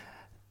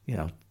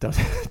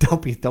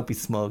 Don't be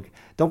smug.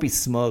 Don't be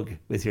smug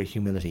with your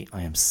humility.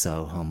 I am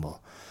so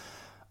humble.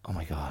 Oh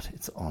my God,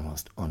 it's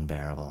almost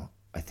unbearable.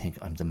 I think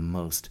I'm the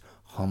most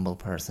humble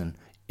person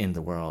in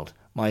the world.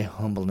 My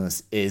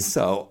humbleness is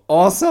so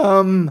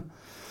awesome.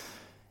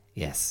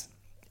 Yes.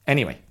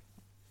 Anyway,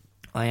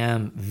 I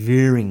am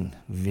veering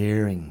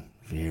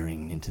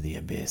into the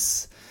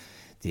abyss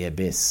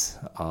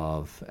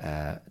of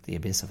a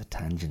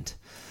tangent.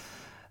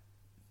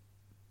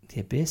 The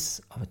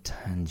abyss of a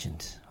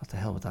tangent. What the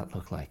hell would that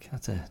look like?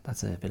 That's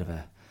a bit of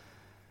a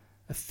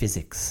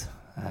physics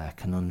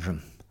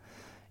conundrum.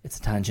 It's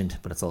a tangent,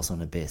 but it's also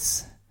an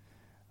abyss.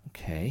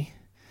 Okay,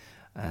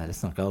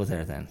 let's not go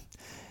there then.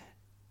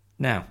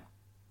 Now,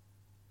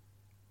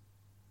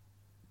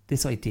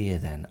 this idea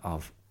then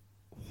of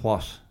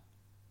what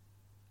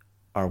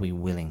are we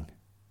willing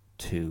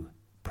to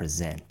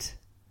present?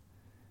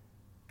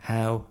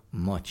 How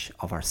much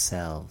of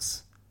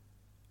ourselves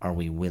are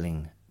we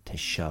willing to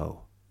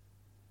show?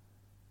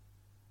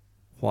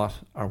 What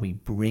are we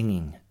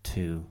bringing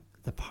to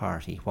the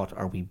party? What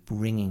are we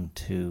bringing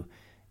to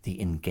the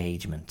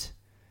engagement?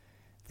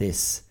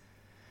 This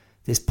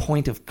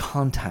point of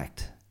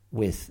contact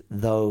with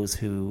those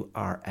who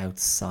are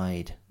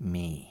outside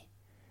me.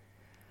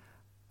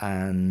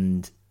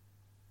 And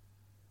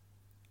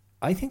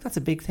I think that's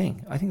a big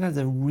thing. I think that's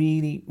a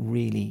really,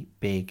 really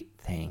big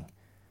thing.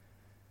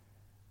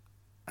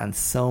 And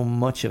so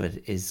much of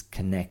it is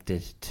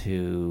connected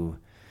to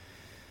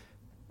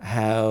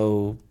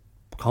how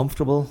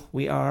comfortable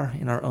we are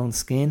in our own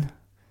skin,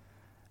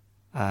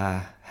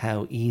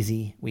 how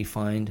easy we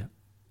find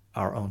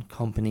our own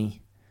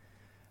company,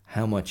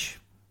 how much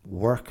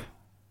work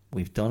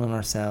we've done on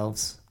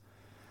ourselves,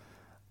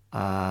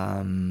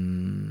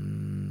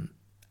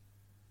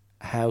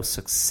 how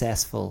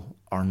successful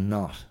or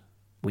not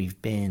we've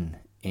been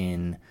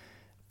in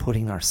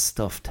putting our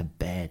stuff to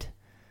bed,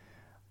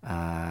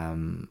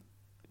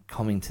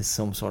 coming to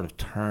some sort of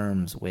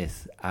terms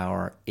with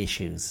our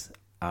issues,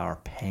 our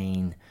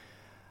pain,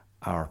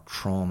 our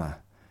trauma,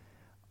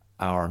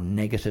 our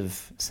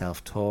negative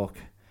self-talk,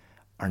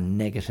 our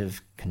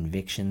negative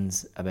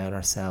convictions about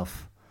ourselves,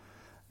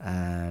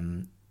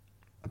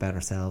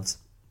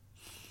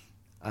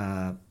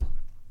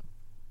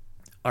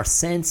 our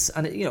sense,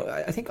 and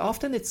I think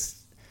often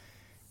it's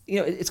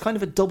kind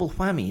of a double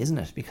whammy, isn't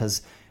it?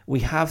 Because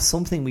we have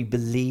something we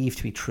believe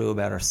to be true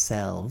about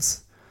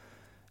ourselves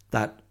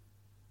that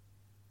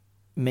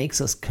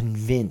makes us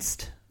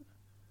convinced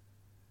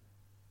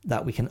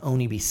that we can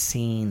only be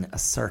seen a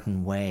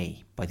certain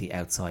way by the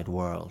outside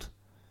world.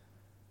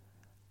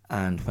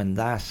 And when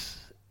that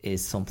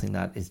is something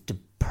that is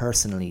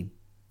personally,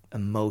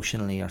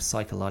 emotionally, or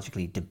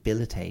psychologically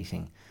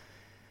debilitating,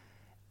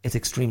 it's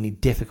extremely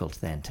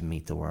difficult then to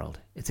meet the world.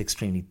 It's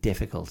extremely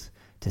difficult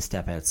to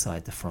step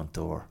outside the front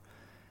door.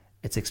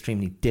 It's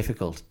extremely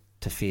difficult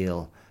to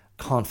feel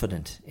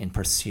confident in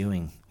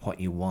pursuing what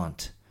you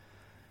want.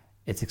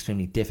 It's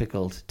extremely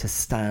difficult to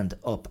stand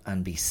up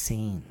and be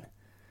seen.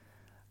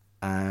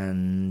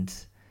 And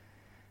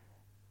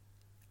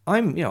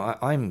I'm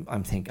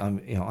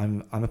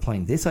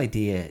applying this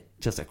idea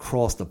just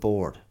across the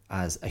board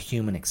as a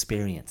human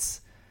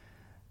experience.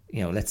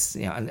 Under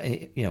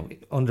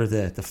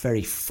the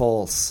very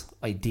false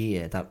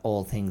idea that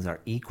all things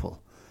are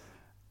equal,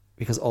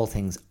 because all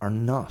things are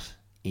not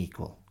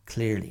equal,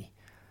 clearly.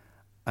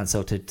 And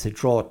so to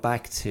draw it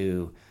back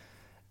to,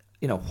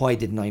 why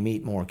didn't I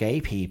meet more gay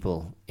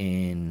people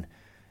in,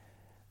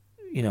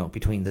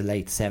 between the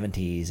late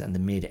 70s and the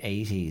mid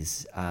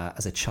 80s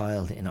as a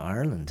child in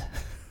Ireland?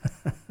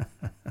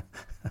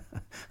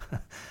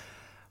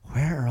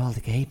 Where are all the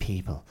gay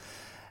people?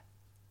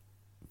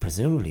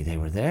 Presumably they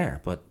were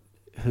there, but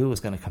who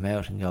was going to come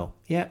out and go,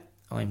 yeah,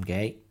 I'm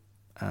gay?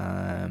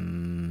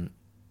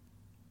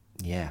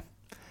 Yeah.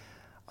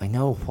 I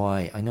know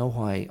why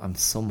I'm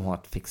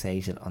somewhat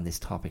fixated on this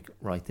topic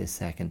right this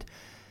second.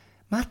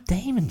 Matt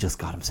Damon just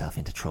got himself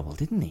into trouble,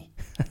 didn't he?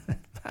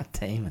 Matt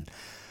Damon.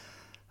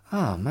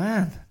 Oh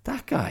man,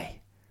 that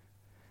guy.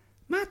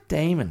 Matt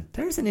Damon,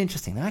 there's an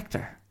interesting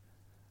actor.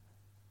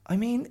 I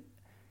mean,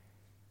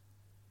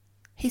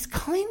 he's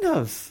kind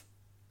of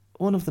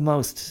one of the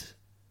most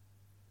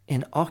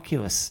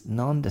innocuous,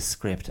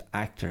 nondescript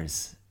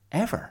actors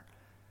ever.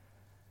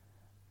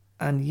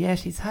 And yet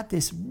he's had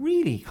this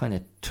really kind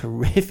of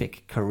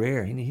terrific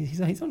career.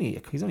 He's only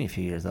a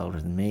few years older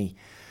than me.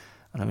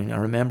 And I mean, I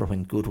remember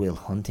when Good Will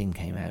Hunting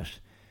came out,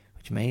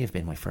 which may have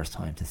been my first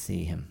time to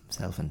see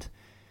himself and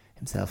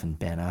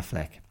Ben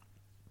Affleck.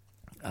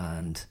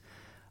 And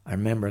I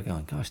remember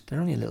going, gosh, they're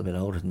only a little bit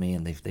older than me,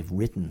 and they've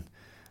written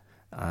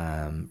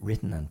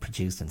and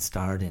produced and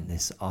starred in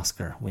this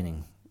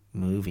Oscar-winning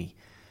movie,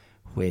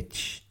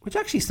 which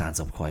actually stands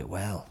up quite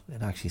well.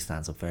 It actually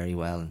stands up very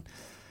well, and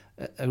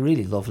a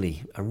really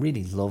lovely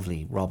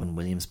Robin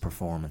Williams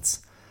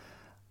performance.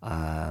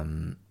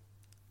 Although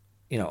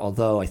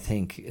I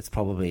think it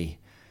probably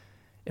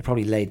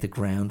laid the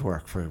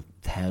groundwork for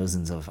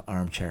thousands of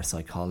armchair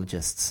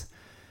psychologists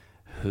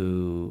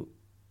who,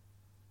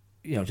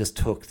 just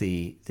took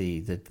the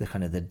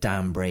kind of the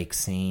dam break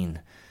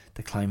scene,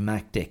 the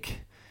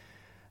climactic,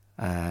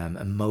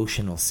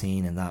 emotional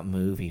scene in that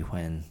movie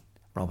when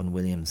Robin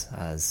Williams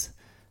as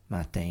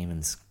Matt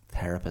Damon's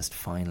therapist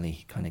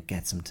finally kind of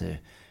gets him to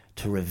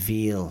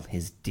reveal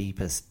his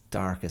deepest,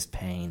 darkest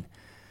pain,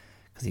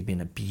 because he'd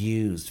been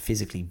abused,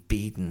 physically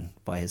beaten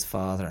by his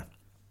father,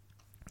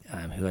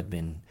 who had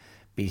been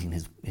beating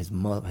his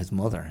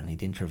mother, and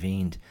he'd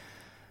intervened.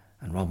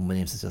 And Robin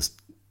Williams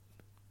just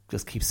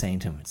keeps saying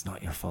to him, "It's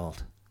not your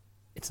fault.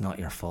 It's not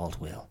your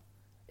fault, Will."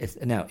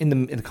 Now in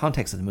the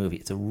context of the movie,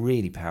 it's a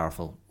really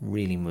powerful,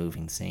 really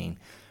moving scene,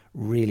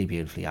 really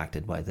beautifully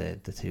acted by the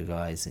two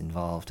guys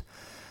involved.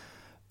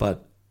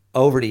 But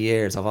over the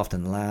years, I've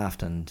often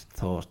laughed and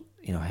thought,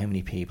 how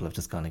many people have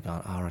just gone,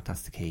 all right,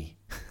 that's the key.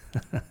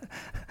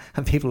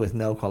 And people with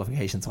no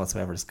qualifications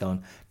whatsoever just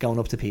going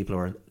up to people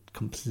who are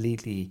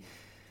completely,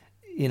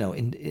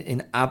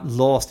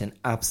 lost in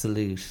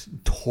absolute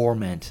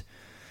torment,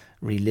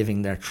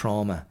 reliving their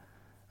trauma,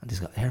 and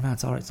just go, "Here, man,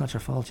 it's all right. It's not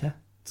your fault, yeah.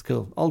 It's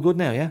cool. All good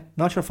now, yeah.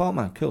 Not your fault,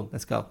 man. Cool.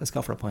 Let's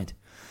go for a pint."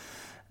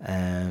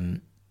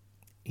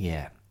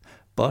 Yeah,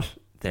 but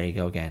there you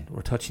go again.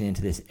 We're touching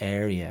into this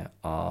area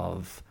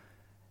of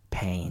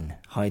pain,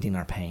 hiding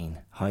our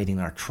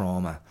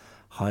trauma,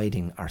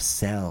 hiding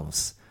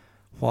ourselves.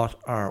 What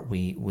are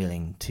we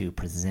willing to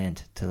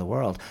present to the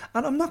world?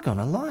 And I'm not going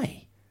to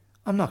lie.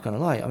 I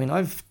mean,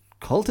 I've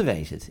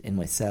cultivated in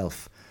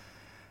myself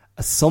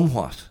a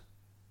somewhat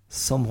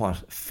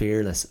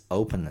fearless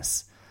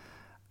openness.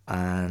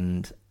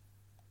 And,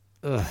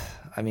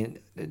 I mean,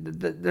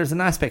 there's an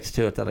aspect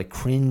to it that I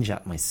cringe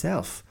at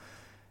myself,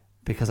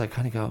 because I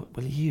kind of go,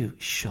 will you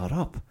shut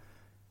up?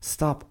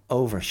 Stop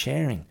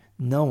oversharing.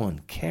 No one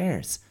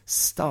cares.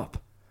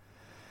 Stop.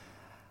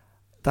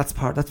 That's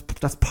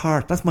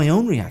my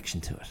own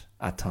reaction to it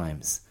at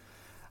times.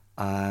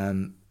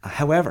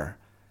 However,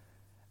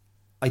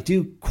 I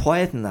do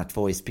quieten that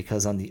voice,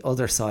 because on the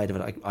other side of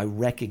it, I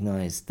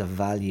recognize the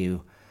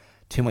value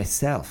to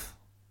myself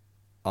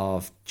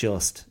of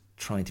just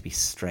trying to be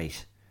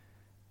straight,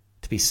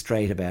 to be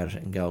straight about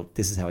it and go,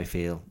 this is how I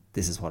feel,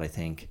 this is what I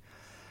think.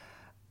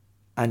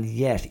 And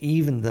yet,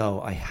 even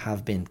though I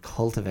have been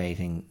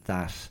cultivating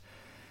that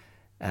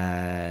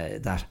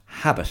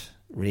habit,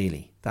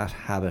 really, that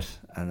habit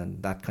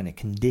and that kind of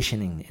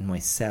conditioning in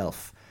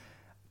myself,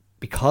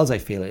 because I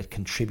feel it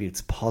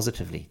contributes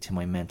positively to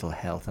my mental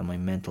health and my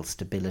mental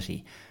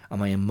stability and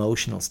my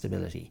emotional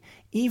stability,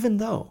 even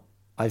though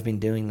I've been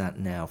doing that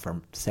now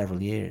for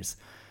several years,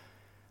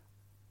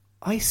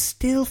 I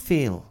still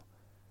feel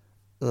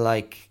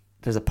like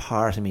there's a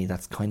part of me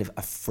that's kind of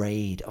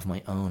afraid of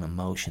my own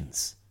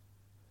emotions.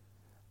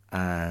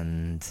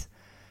 And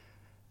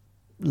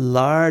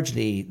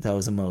largely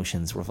those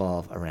emotions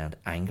revolve around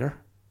anger.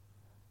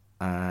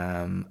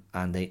 And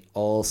they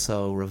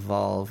also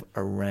revolve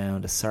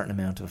around a certain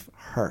amount of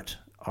hurt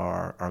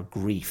or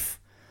grief.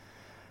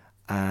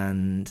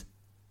 And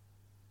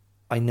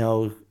I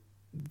know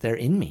they're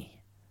in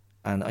me.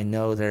 And I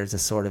know there's a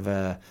sort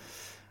of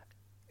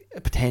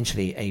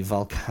potentially a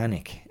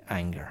volcanic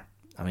anger.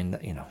 I'm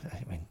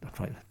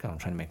trying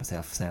to make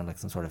myself sound like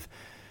some sort of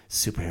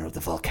superhero.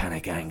 The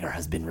volcanic anger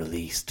has been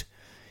released.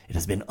 It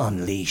has been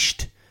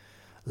unleashed.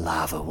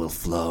 Lava will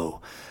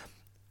flow.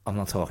 I'm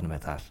not talking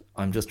about that.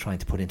 I'm just trying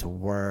to put into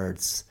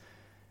words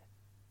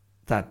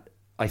that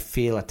I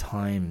feel at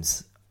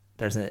times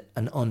there's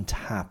an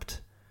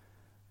untapped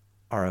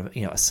or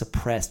a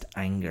suppressed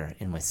anger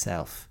in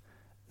myself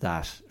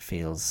that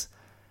feels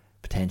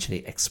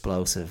potentially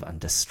explosive and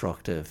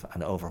destructive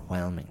and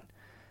overwhelming.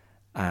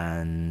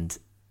 And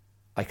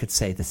I could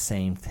say the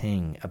same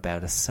thing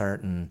about a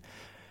certain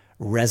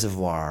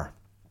reservoir,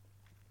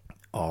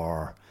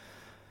 or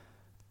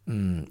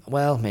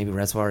maybe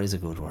reservoir is a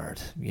good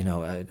word.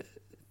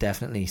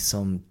 Definitely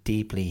some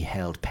deeply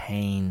held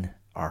pain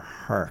or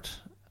hurt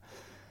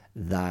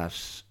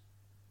that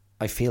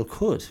I feel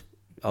could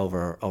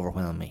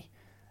overwhelm me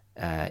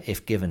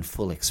if given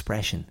full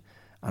expression.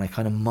 And I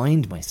kind of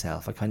mind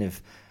myself.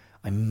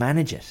 I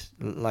manage it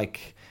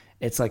like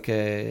it's like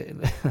a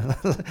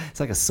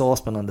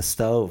saucepan on the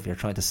stove. You're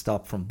trying to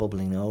stop from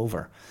bubbling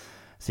over,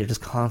 so you're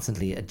just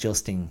constantly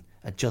adjusting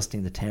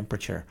the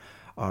temperature,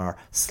 or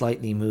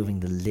slightly moving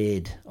the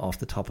lid off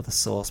the top of the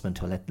saucepan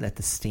to let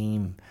the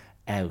steam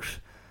out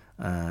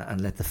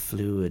and let the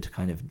fluid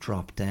kind of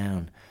drop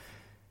down.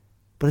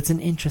 But it's an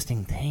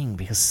interesting thing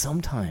because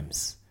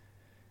sometimes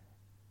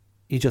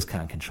you just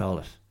can't control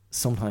it.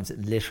 Sometimes it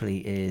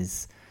literally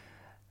is.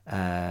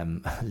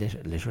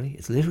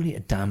 It's literally a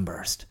dam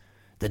burst.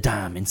 The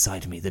dam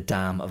inside me, the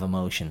dam of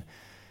emotion.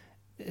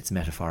 It's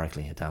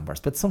metaphorically a dam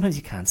burst, but sometimes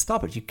you can't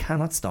stop it. You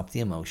cannot stop the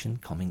emotion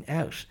coming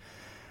out.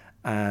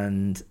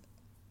 And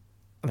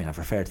I've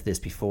referred to this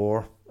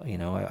before.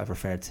 I've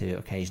referred to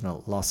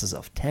occasional losses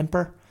of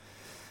temper,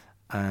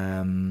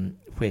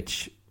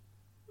 which,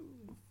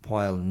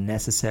 while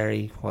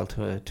necessary, while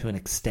to an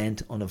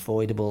extent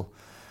unavoidable,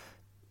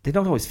 they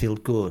don't always feel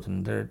good,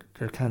 and there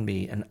can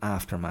be an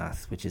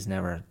aftermath which is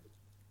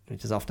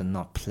often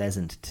not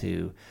pleasant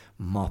to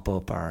mop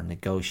up or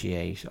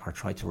negotiate or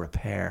try to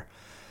repair.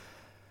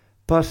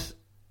 But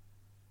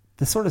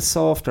the sort of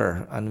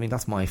softer, and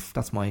that's my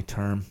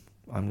term.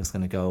 I'm just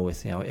going to go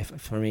with, if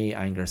for me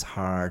anger is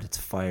hard, it's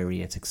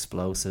fiery, it's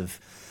explosive,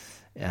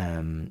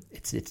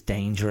 it's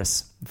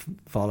dangerous,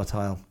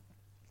 volatile.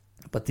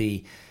 But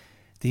the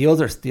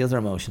other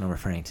emotion I'm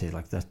referring to,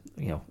 like the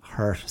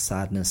hurt,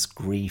 sadness,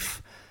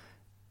 grief,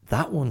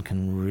 that one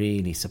can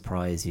really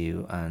surprise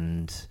you.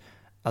 And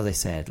as I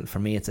said, for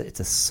me, it's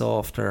a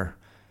softer,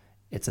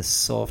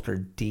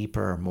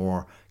 deeper,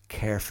 more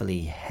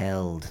carefully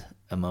held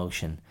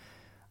emotion.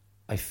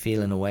 I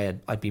feel in a way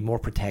I'd be more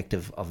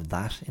protective of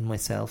that in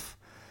myself.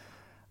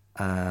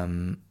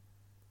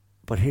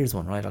 But here's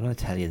one, right? I'm going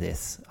to tell you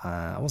this.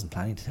 I wasn't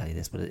planning to tell you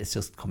this, but it's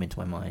just come into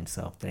my mind.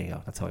 So there you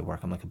go. That's how I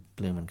work. I'm like a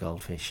blooming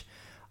goldfish.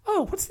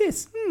 Oh, what's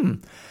this?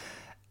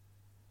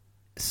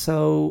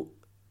 So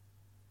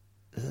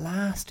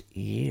last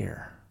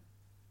year.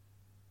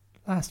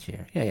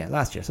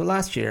 So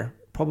last year,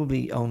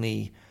 probably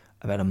only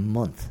about a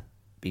month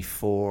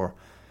before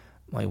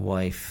my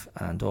wife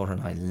and daughter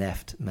and I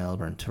left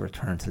Melbourne to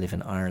return to live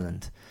in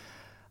Ireland.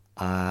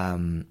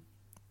 And,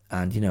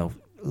 a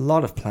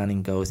lot of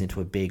planning goes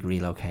into a big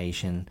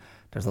relocation.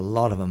 There's a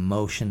lot of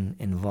emotion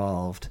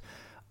involved,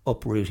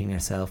 uprooting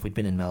yourself. We'd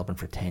been in Melbourne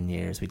for 10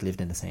 years. We'd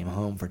lived in the same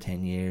home for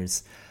 10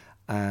 years.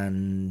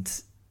 And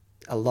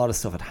a lot of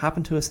stuff had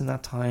happened to us in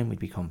that time. We'd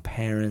become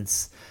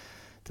parents.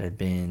 There'd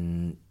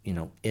been,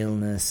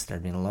 illness.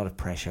 There'd been a lot of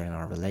pressure in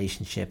our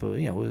relationship.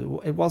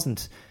 It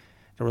wasn't...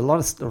 There was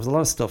a lot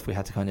of stuff we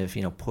had to kind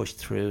of, push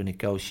through,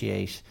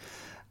 negotiate.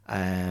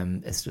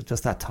 It's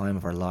just that time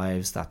of our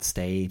lives, that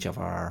stage of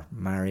our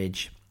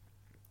marriage.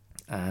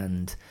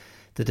 And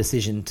the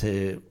decision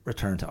to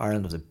return to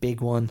Ireland was a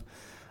big one.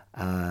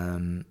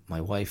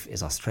 My wife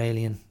is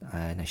Australian.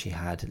 Now she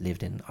had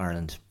lived in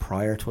Ireland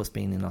prior to us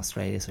being in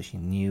Australia, so she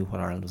knew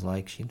what Ireland was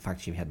like. She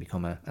had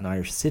become an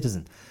Irish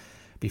citizen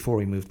before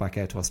we moved back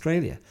out to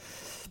Australia.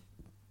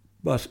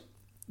 But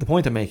the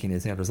point I'm making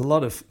is, there's a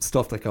lot of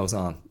stuff that goes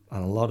on,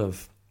 and a lot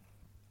of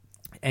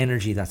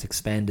energy that's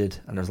expended,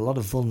 and there's a lot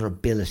of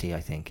vulnerability, I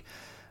think,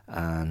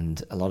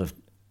 and a lot of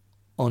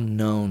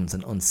unknowns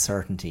and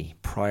uncertainty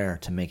prior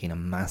to making a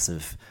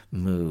massive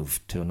move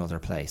to another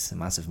place, a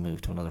massive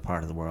move to another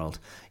part of the world.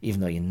 Even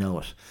though you know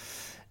it,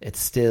 it's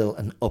still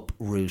an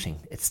uprooting,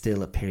 it's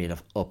still a period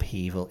of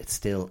upheaval, it's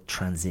still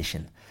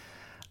transition.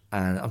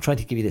 And I'm trying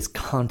to give you this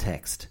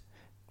context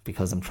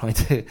because I'm trying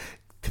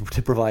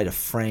to provide a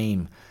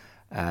frame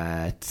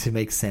to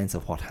make sense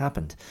of what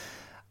happened.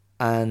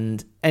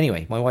 And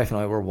anyway, my wife and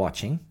I were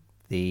watching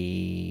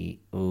the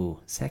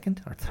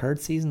second or third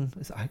season.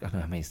 I don't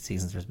know how many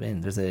seasons there's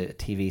been. There's a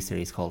TV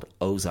series called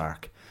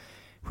Ozark,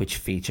 which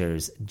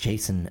features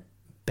Jason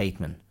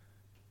Bateman.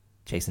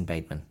 Jason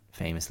Bateman,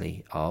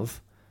 famously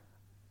of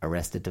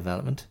Arrested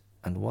Development.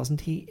 And was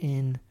he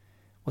in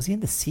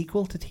the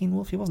sequel to Teen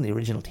Wolf? He wasn't the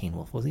original Teen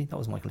Wolf, was he? That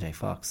was Michael J.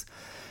 Fox.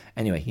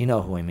 Anyway, you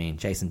know who I mean.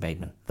 Jason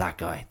Bateman, that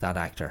guy, that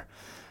actor.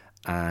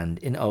 And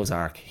in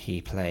Ozark,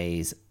 he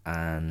plays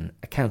an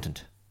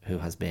accountant who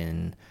has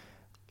been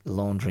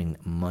laundering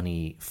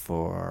money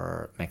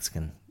for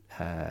Mexican,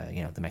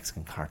 the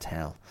Mexican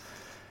cartel.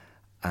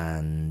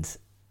 And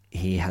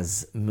he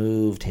has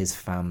moved his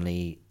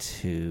family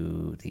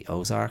to the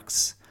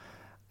Ozarks.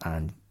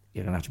 And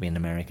you're going to have to be an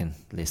American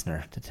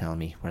listener to tell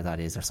me where that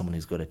is, or someone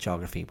who's good at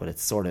geography. But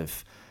it's sort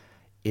of,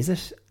 is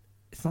it?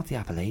 It's not the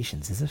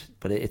Appalachians, is it?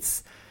 But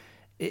it's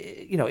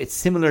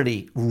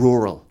similarly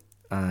rural.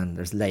 And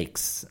there's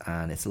lakes,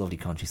 and it's a lovely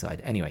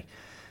countryside. Anyway,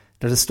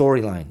 there's a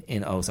storyline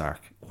in Ozark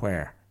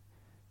where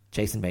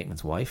Jason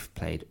Bateman's wife,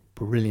 played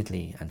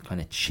brilliantly and kind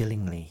of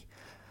chillingly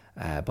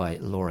by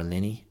Laura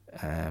Linney.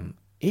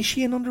 Is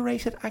she an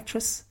underrated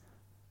actress?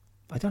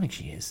 I don't think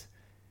she is.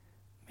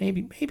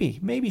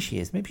 Maybe she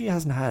is. Maybe she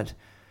hasn't had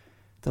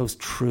those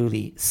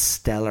truly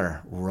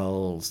stellar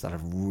roles that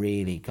have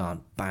really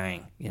gone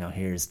bang. You know,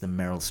 here's the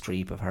Meryl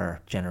Streep of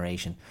her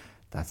generation.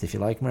 That's if you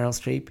like Meryl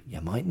Streep.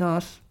 You might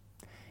not.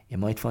 You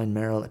might find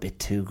Meryl a bit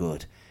too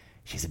good.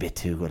 She's a bit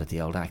too good at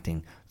the old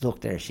acting. Look,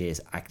 there she is,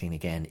 acting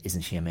again.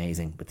 Isn't she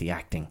amazing with the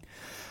acting?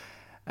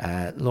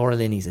 Laura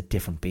Linney's a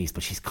different beast,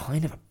 but she's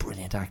kind of a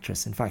brilliant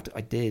actress. In fact,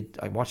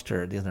 I watched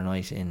her the other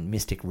night in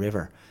Mystic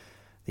River,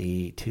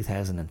 the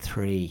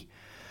 2003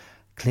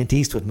 Clint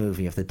Eastwood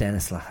movie of the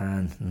Dennis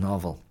Lehane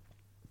novel,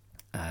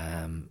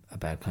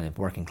 about kind of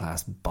working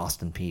class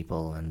Boston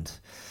people. And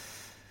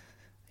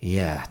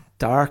yeah,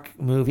 dark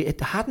movie. I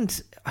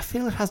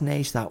feel it hasn't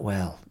aged that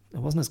well. It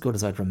wasn't as good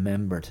as I'd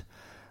remembered.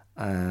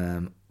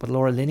 But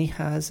Laura Linney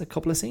has a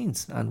couple of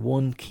scenes and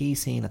one key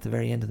scene at the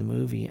very end of the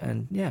movie.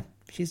 And yeah,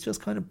 she's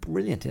just kind of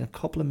brilliant in a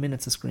couple of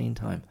minutes of screen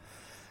time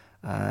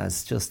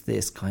as just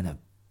this kind of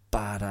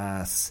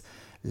badass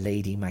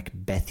Lady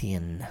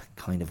Macbethian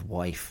kind of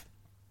wife,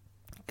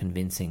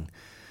 convincing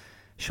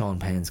Sean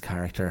Penn's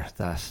character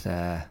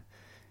that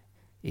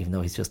even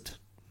though he's just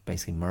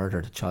basically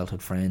murdered a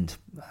childhood friend,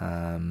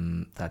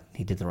 that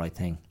he did the right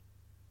thing.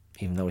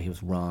 Even though he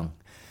was wrong,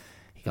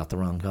 he got the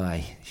wrong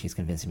guy. She's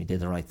convinced him he did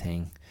the right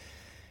thing.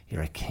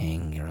 You're a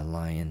king, you're a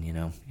lion,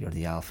 you're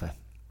the alpha.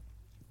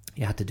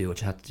 You had to do what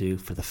you had to do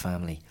for the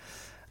family.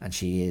 And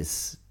she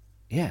is,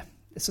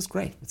 it's just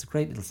great. It's a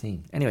great little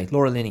scene. Anyway,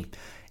 Laura Linney.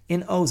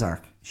 In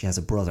Ozark, she has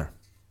a brother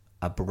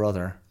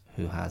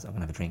who has, I'm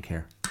going to have a drink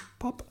here.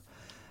 Pop.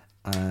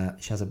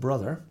 She has a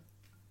brother.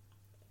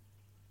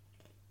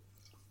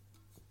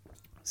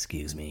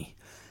 Excuse me.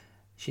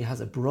 She has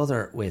a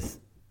brother with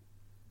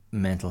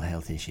mental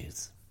health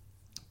issues.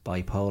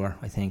 Bipolar,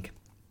 I think.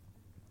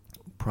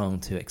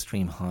 Prone to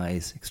extreme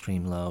highs,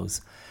 extreme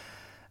lows.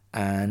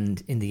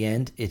 And in the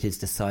end, it is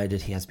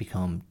decided he has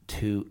become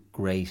too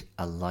great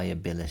a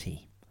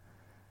liability,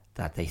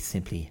 that they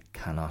simply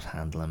cannot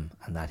handle him,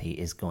 and that he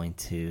is going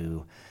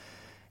to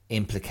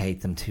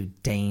implicate them too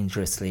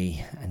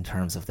dangerously in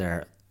terms of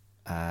their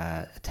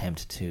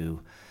attempt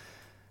to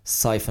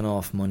siphon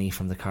off money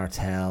from the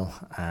cartel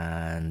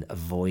and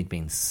avoid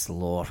being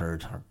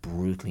slaughtered or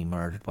brutally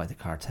murdered by the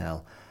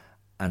cartel.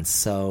 And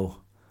so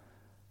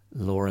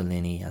Laura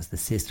Linney, as the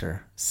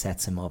sister,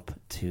 sets him up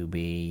to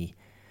be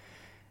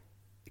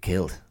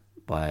killed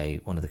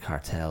by one of the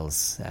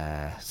cartel's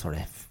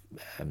hitmen,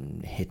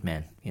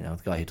 the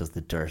guy who does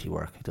the dirty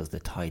work, who does the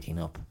tidying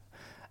up,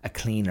 a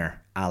cleaner,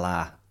 a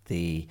la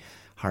the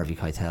Harvey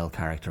Keitel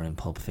character in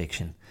Pulp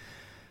Fiction.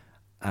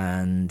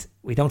 And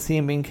we don't see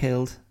him being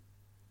killed.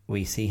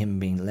 We see him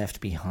being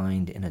left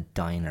behind in a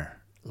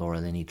diner. Laura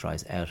Linney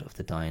drives out of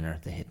the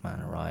diner. The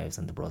hitman arrives,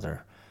 and the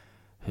brother,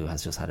 who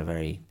has just had a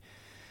very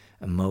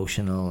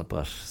emotional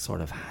but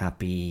sort of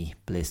happy,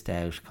 blissed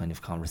out kind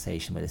of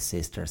conversation with his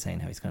sister, saying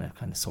how he's going to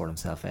kind of sort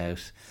himself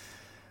out,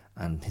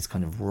 and his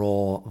kind of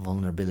raw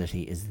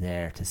vulnerability is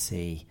there to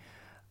see.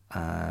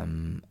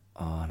 And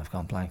I've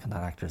gone blank on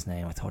that actor's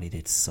name. I thought he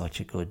did such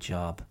a good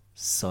job.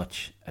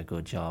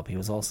 He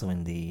was also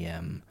in the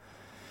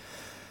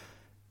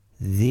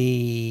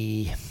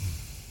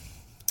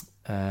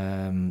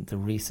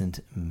recent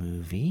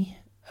movie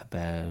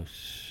about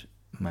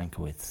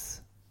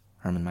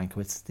Herman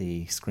Mankiewicz,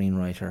 the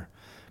screenwriter,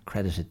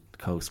 credited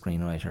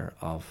co-screenwriter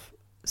of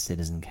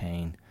Citizen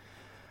Kane.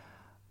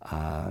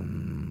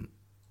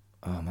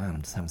 oh man,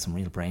 I'm just having some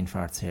real brain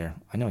farts here.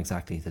 I know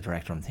exactly the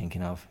director I'm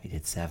thinking of. He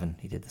did Seven,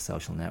 he did The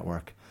Social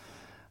Network,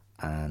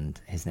 and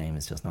his name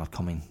is just not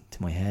coming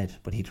to my head,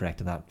 but he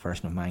directed that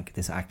version of Mank.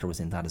 This actor was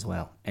in that as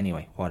well.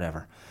 Anyway,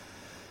 whatever.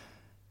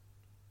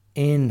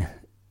 In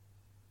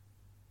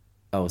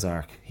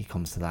Ozark, he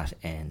comes to that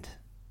end,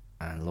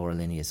 and Laura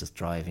Linney is just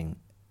driving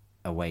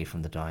away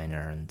from the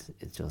diner, and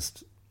it's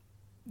just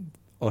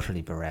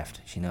utterly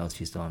bereft. She knows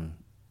she's done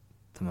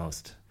the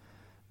most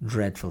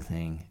dreadful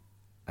thing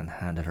and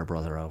handed her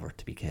brother over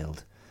to be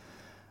killed.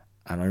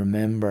 And I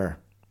remember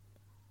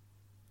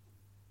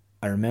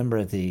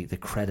the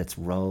credits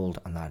rolled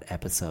on that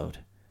episode,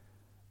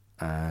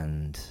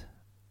 and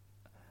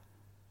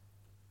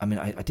I mean,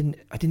 I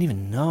didn't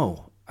even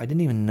know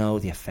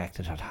the effect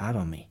it had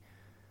on me.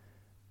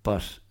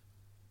 But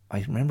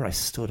I remember I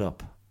stood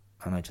up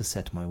and I just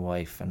said to my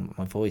wife, and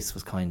my voice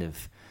was kind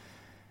of,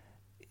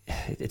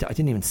 I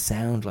didn't even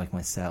sound like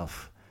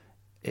myself.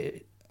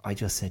 I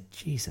just said,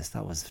 Jesus,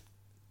 that was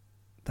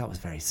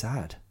very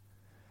sad.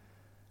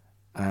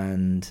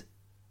 And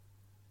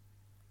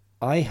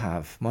I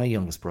have my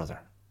youngest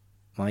brother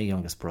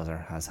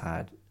has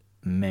had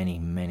many,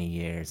 many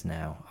years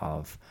now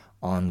of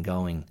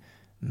ongoing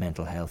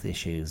mental health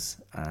issues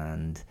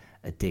and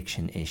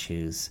addiction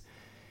issues.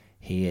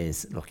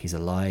 He's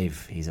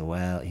alive.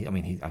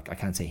 I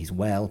can't say he's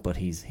well, but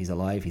he's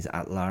alive. He's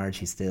at large.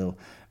 He's still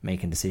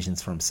making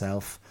decisions for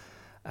himself.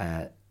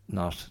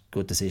 Not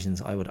good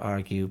decisions, I would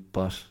argue,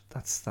 but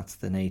that's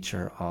the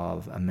nature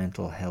of a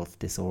mental health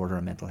disorder,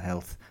 a mental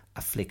health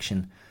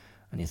affliction.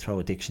 When you throw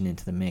addiction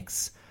into the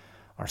mix,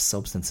 or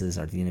substances,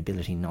 or the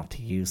inability not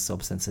to use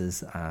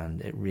substances,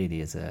 and it really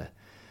is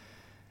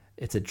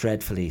it's a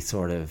dreadfully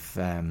sort of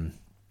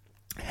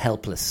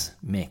helpless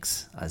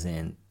mix, as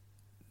in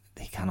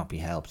he cannot be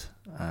helped.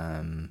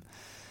 I'm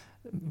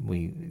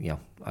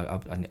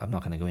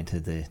not going to go into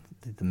the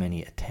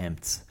many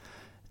attempts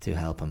to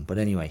help him, but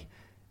anyway,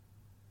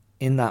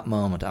 in that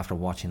moment after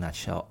watching that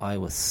show, I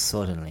was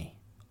suddenly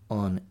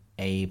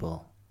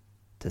unable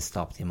to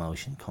stop the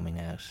emotion coming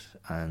out,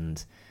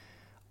 and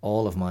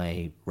all of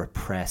my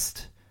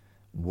repressed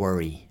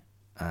worry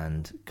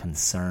and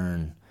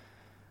concern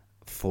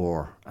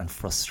for and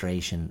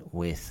frustration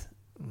with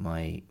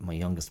my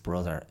youngest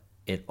brother,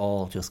 it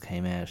all just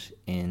came out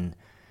in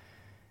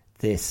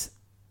this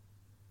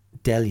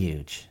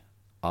deluge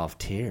of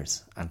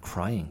tears and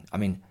crying. I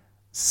mean,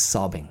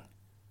 sobbing.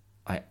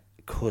 I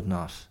could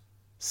not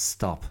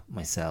stop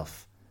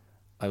myself.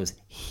 I was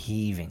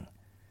heaving,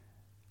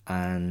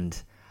 and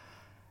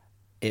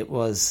it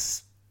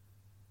was,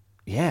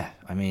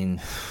 I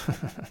mean,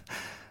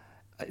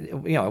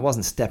 I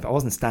wasn't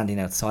standing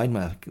outside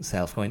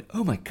myself going,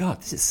 oh my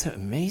God, this is so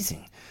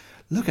amazing.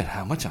 Look at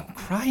how much I'm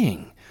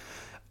crying.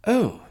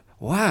 Oh,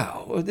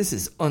 wow, this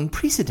is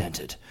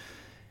unprecedented.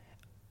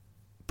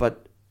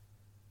 But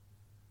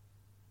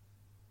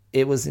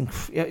it was,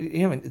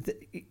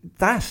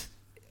 that,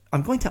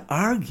 I'm going to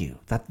argue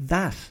that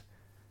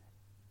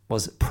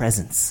was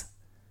presence.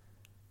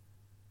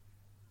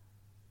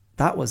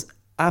 That was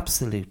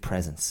absolute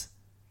presence.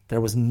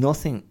 There was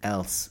nothing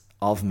else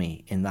of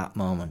me in that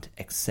moment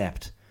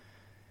except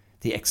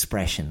the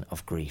expression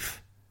of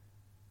grief,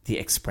 the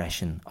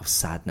expression of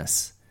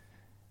sadness,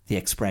 the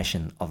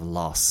expression of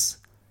loss,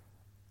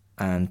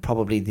 and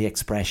probably the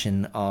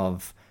expression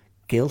of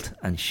guilt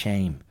and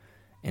shame,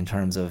 in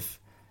terms of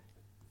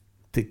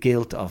the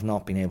guilt of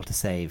not being able to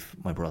save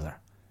my brother,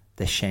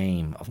 the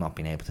shame of not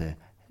being able to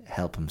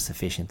help him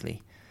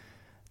sufficiently,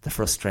 the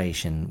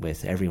frustration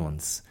with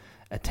everyone's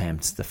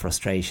attempts, the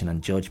frustration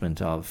and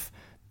judgment of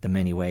the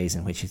many ways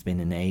in which he's been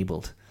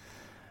enabled.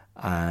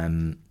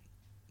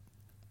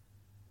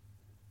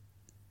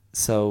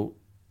 So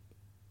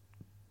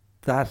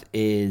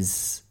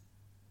that's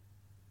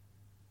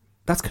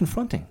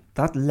confronting.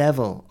 That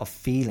level of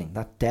feeling,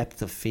 that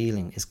depth of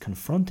feeling is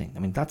confronting. I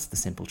mean, that's the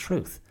simple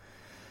truth.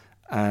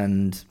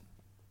 And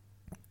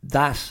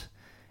that's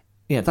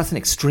an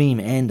extreme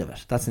end of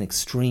it. That's an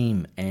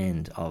extreme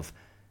end of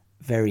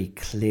very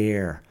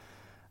clear,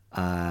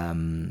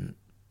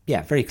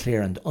 very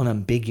clear and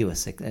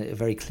unambiguous, a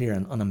very clear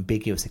and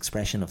unambiguous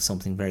expression of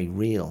something very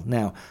real.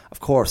 Now, of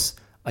course,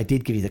 I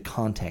did give you the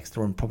context.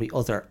 There were probably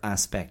other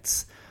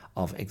aspects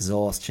of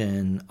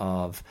exhaustion,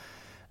 of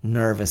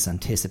nervous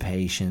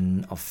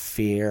anticipation, of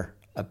fear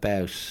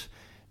about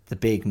the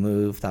big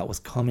move that was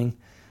coming.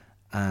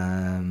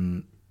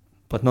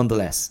 But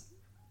nonetheless,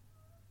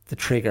 the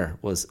trigger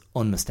was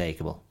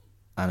unmistakable,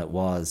 and it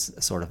was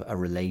sort of a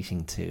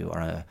relating to,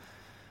 or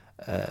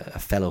a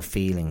fellow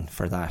feeling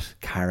for that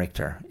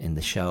character in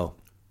the show.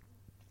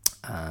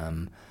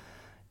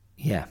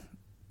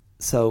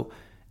 So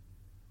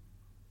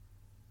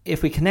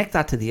if we connect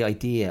that to the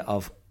idea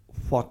of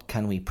what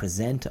can we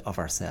present of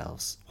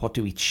ourselves, what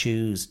do we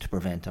choose to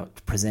present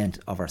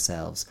of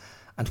ourselves,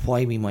 and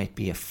why we might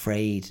be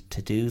afraid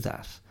to do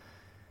that,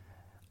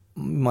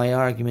 my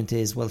argument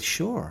is, well,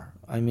 sure.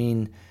 I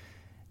mean,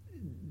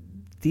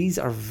 these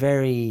are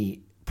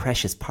very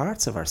precious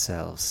parts of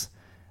ourselves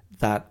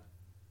that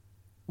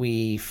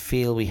we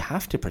feel we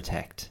have to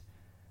protect,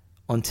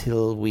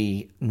 until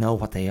we know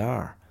what they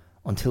are,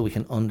 until we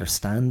can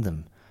understand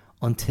them,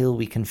 until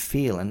we can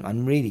feel,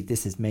 and really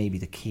this is maybe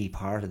the key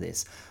part of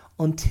this,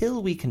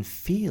 until we can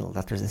feel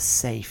that there's a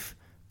safe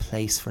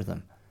place for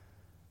them,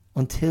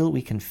 until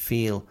we can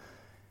feel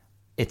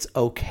it's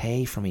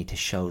okay for me to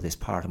show this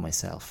part of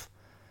myself.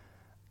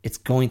 It's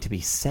going to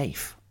be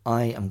safe.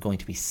 I am going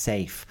to be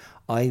safe.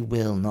 I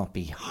will not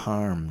be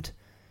harmed.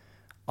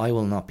 I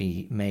will not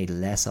be made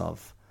less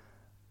of.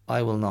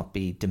 I will not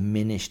be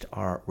diminished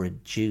or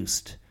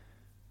reduced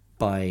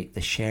by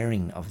the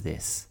sharing of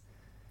this.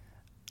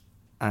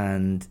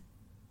 And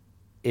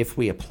if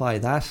we apply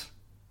that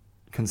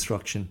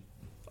construction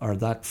or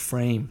that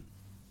frame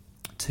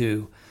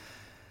to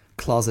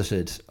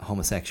closeted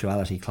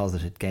homosexuality,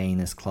 closeted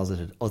gayness,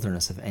 closeted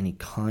otherness of any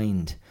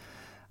kind,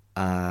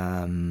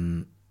 I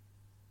mean,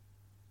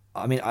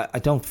 I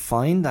don't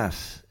find that,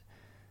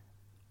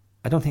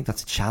 I don't think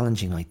that's a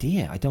challenging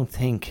idea. I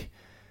think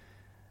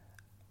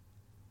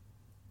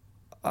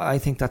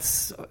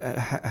that's,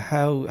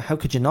 how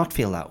could you not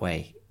feel that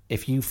way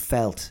if you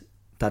felt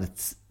that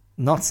it's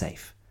not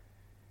safe?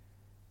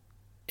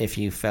 If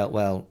you felt,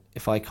 well,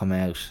 if I come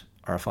out,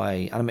 or if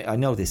I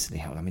know this,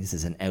 this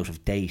is an out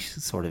of date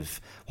sort of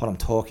what I'm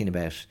talking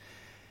about.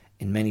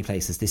 In many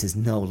places, this is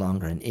no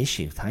longer an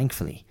issue,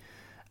 thankfully.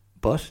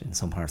 But in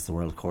some parts of the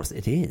world, of course,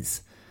 it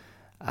is.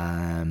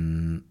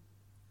 But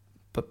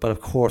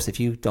of course, if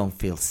you don't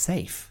feel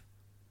safe,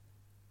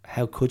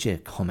 how could you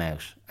come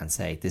out and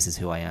say, this is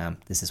who I am,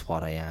 this is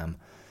what I am?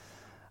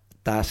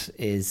 That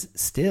is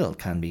still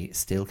can be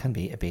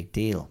a big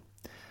deal.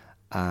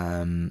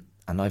 And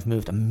I've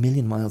moved a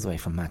million miles away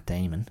from Matt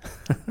Damon.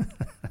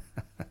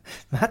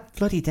 Matt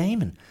bloody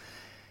Damon.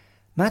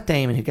 Matt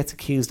Damon, who gets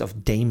accused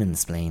of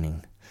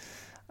Damon-splaining.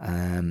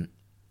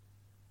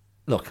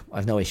 Look,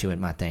 I've no issue with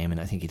Matt Damon.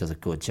 I think he does a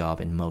good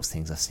job in most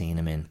things I've seen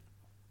him in.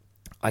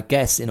 I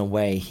guess in a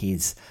way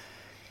he's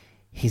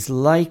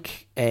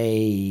like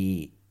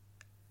a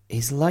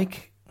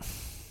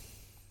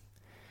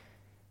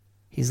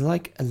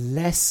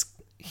less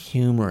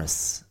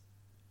humorous,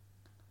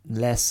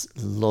 less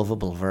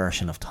lovable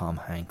version of Tom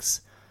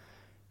Hanks.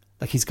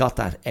 Like, he's got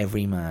that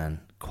everyman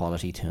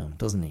quality to him,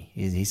 doesn't he?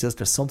 He's just,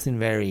 there's something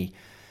very,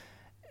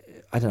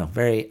 I don't know,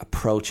 very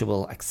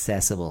approachable,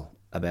 accessible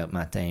about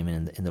Matt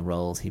Damon in the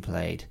roles he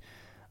played.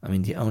 I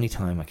mean, the only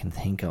time I can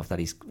think of that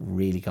he's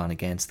really gone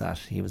against that,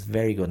 he was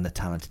very good in The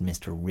Talented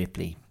Mr.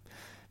 Ripley,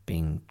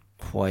 being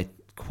quite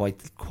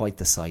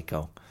the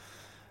psycho.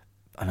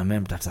 And I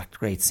remember that's that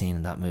great scene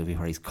in that movie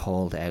where he's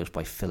called out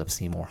by Philip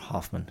Seymour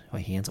Hoffman, who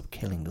he ends up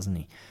killing, doesn't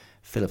he?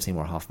 Philip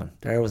Seymour Hoffman.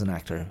 There was an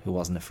actor who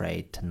wasn't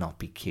afraid to not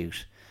be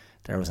cute.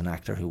 There was an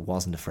actor who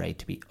wasn't afraid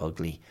to be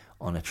ugly,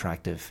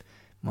 unattractive.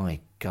 My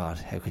God,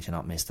 how could you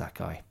not miss that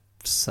guy?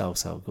 So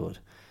good.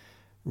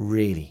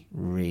 Really,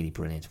 really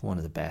brilliant. One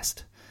of the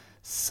best.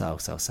 So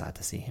sad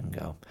to see him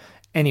go.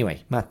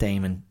 Anyway, Matt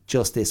Damon,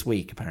 just this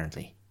week,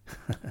 apparently.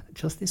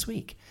 Just this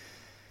week.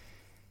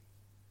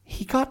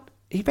 He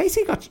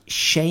basically got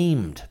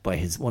shamed by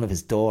one of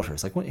his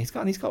daughters. Like, he's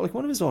got like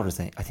one of his daughters,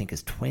 I think,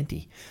 is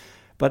 20.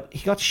 But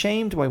he got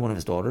shamed by one of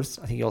his daughters.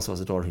 I think he also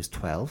has a daughter who's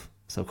 12.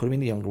 So it could have been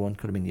the younger one,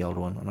 could have been the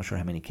older one. I'm not sure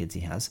how many kids he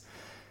has.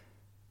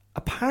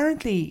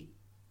 Apparently,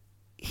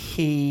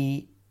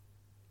 he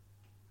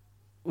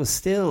was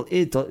still,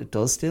 it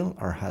does still,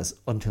 or has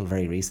until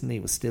very recently,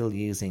 was still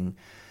using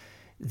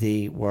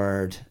the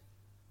word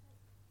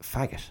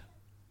faggot.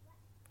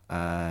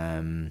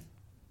 Now,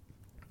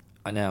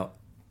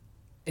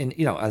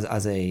 as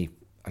a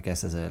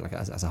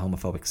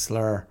homophobic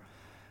slur,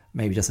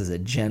 maybe just as a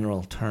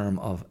general term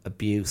of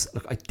abuse.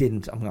 Look, I'm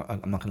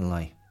not going to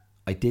lie,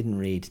 I didn't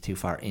read too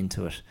far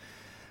into it.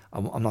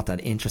 I'm not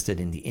that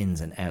interested in the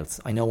ins and outs.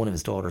 I know one of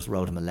his daughters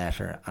wrote him a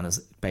letter and was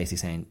basically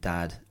saying,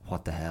 "Dad,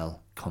 what the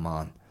hell? Come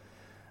on,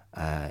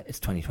 it's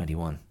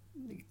 2021.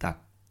 That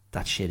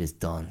shit is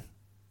done.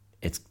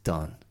 It's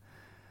done."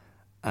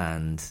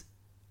 And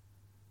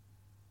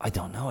I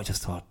don't know. I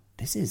just thought,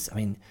 this is. I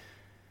mean,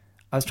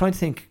 I was trying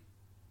to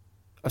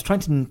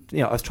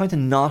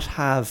not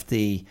have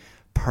the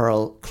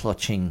pearl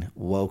clutching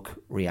woke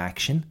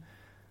reaction,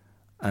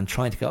 and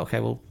trying to go,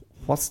 okay, well,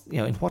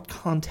 in what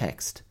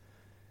context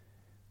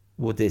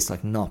would this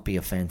not be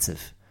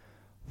offensive?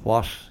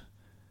 I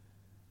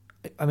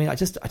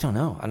don't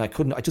know. And I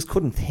just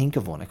couldn't think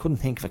of one. I couldn't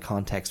think of a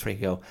context where you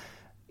go,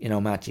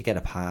 Matt, you get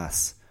a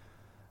pass.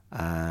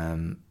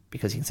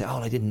 Because you can say, oh,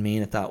 I didn't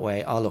mean it that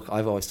way. Oh, look,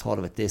 I've always thought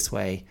of it this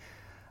way.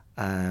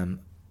 I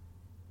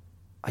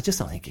just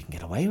don't think you can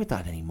get away with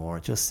that anymore.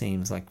 It just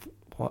seems like,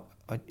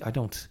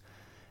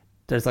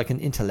 there's like an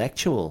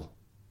intellectual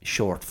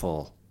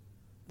shortfall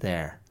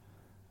there.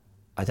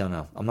 I don't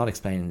know. I'm not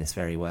explaining this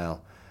very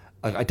well.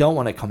 I don't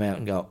want to come out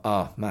and go,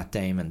 oh, Matt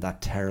Damon,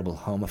 that terrible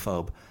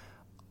homophobe.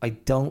 I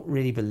don't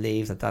really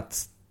believe that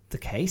that's the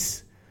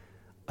case.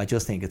 I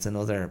just think it's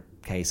another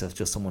case of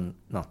just someone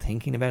not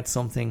thinking about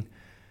something,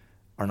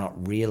 or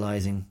not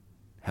realising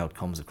how it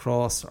comes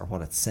across or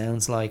what it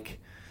sounds like.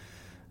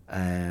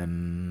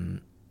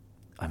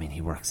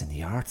 He works in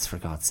the arts, for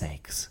God's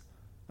sakes.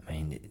 I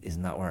mean,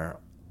 isn't that where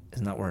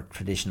isn't that where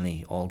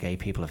traditionally all gay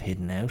people have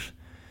hidden out?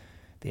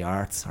 The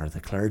arts or the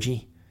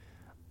clergy?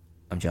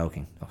 I'm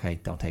joking, okay?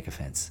 Don't take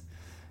offence.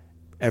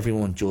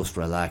 Everyone just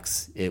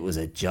relax. It was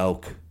a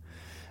joke.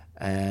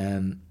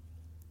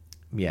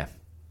 Yeah,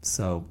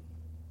 so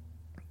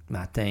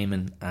Matt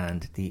Damon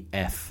and the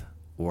F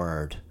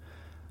word.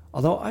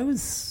 Although I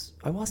was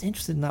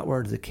interested in that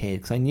word as a kid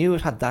because I knew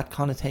it had that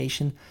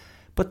connotation.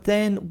 But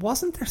then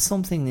wasn't there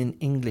something in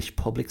English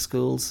public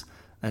schools?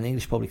 And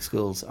English public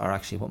schools are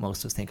actually what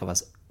most of us think of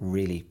as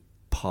really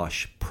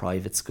posh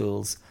private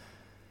schools.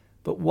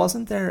 But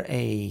wasn't there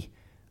a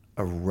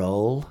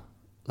role,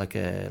 like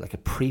a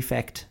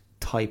prefect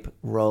type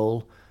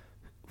role,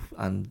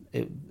 and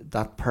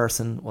that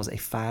person was a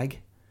fag?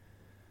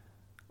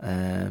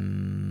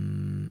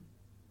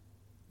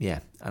 Yeah,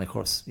 and of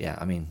course, yeah,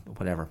 I mean,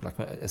 whatever. Like,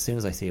 as soon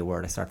as I see a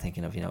word, I start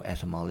thinking of,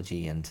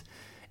 etymology and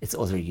its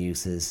other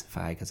uses.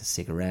 Fag as a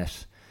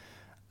cigarette,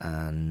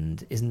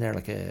 and isn't there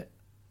like a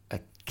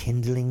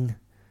kindling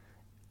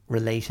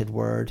related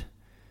word?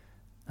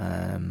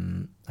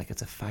 Like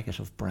it's a faggot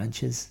of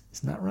branches.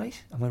 Isn't that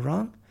right? Am I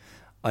wrong?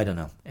 I don't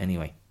know.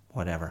 Anyway,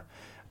 whatever.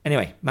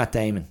 Anyway, Matt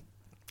Damon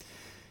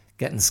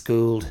getting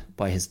schooled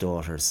by his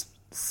daughters.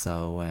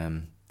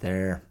 So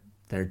they're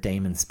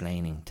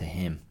Damon-splaining to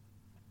him.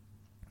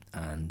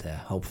 And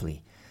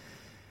hopefully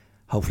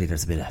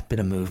there's a bit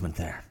of movement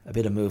there. A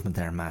bit of movement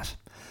there, Matt.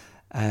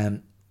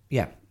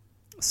 Yeah.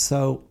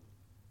 So,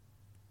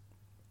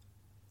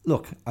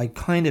 look, I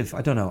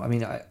don't know. I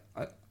mean,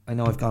 I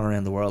know I've gone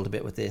around the world a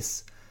bit with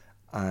this.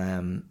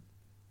 I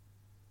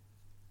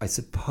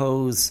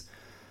suppose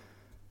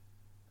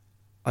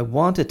I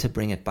wanted to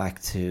bring it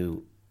back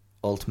to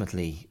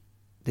ultimately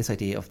this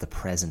idea of the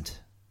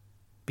present,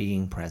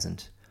 being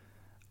present.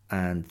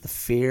 And the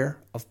fear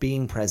of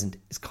being present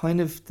is kind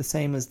of the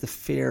same as the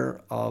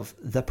fear of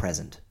the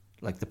present,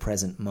 like the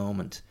present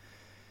moment.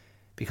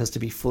 Because to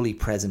be fully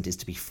present is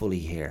to be fully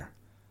here.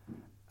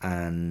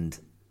 And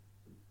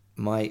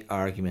my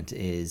argument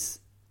is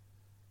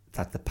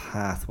that the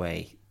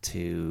pathway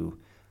to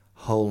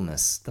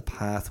wholeness, the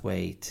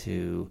pathway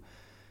to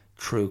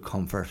true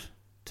comfort,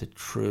 to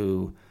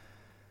true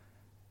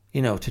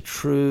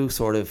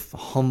sort of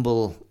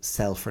humble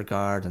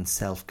self-regard and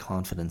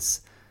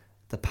self-confidence,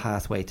 the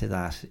pathway to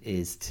that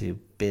is to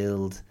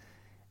build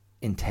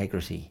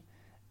integrity,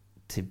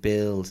 to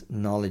build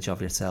knowledge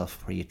of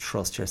yourself, where you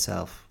trust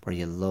yourself, where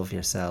you love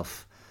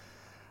yourself.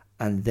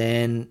 And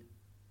then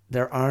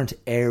there aren't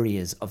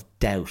areas of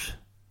doubt.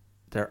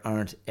 There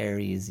aren't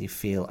areas you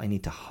feel, I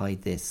need to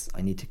hide this,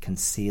 I need to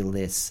conceal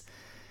this.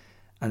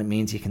 And it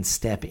means you can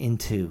step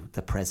into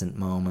the present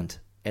moment,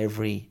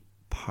 every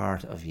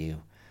part of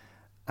you,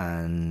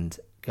 and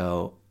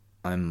go,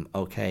 I'm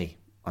okay,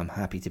 I'm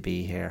happy to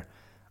be here,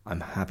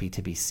 I'm happy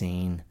to be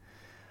seen,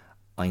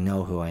 I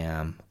know who I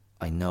am,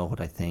 I know what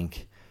I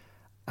think,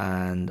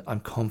 and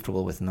I'm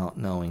comfortable with not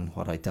knowing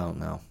what I don't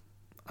know,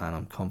 and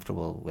I'm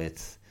comfortable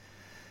with,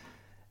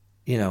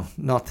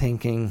 not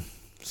thinking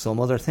some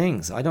other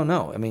things. I don't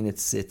know. I mean,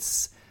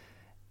 that's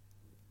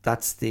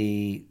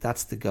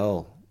the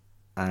goal.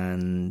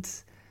 And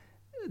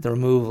the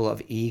removal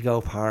of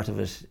ego part of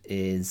it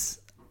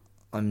is,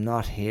 I'm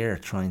not here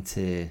trying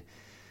to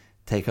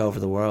take over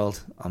the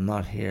world. I'm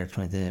not here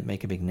trying to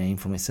make a big name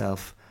for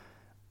myself.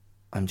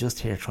 I'm just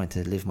here trying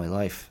to live my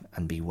life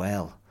and be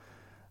well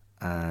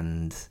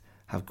and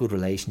have good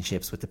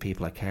relationships with the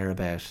people I care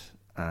about,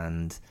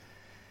 and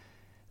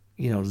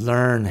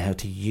learn how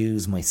to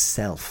use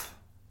myself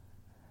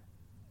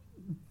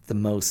the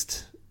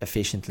most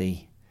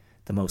efficiently,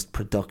 the most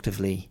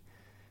productively,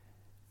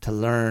 to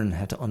learn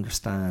how to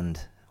understand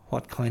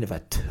what kind of a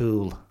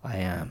tool I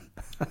am.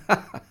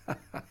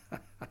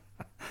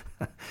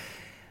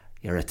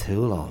 You're a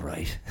tool, all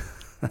right.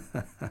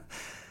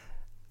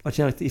 But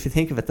if you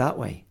think of it that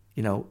way,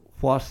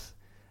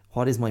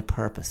 what is my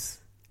purpose?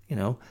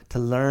 To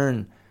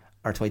learn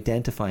or to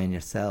identify in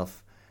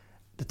yourself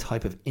the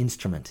type of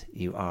instrument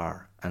you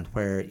are and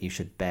where you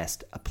should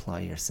best apply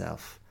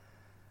yourself.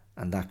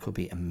 And that could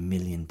be a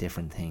million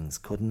different things,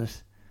 couldn't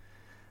it?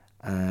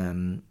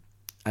 And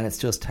it's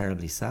just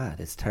terribly sad.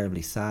 It's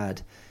terribly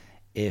sad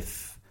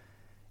if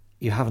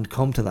you haven't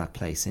come to that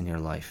place in your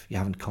life. You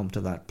haven't come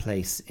to that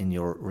place in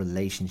your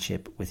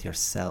relationship with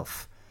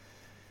yourself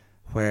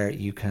where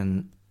you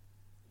can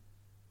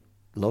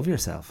love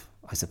yourself,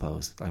 I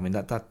suppose. I mean,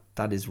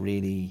 that is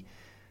really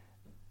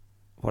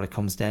what it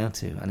comes down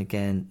to. And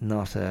again,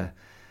 not a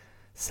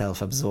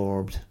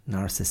self-absorbed,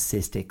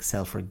 narcissistic,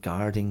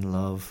 self-regarding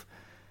love,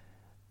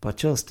 but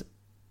just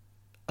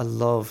a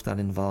love that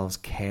involves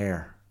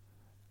care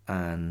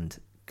and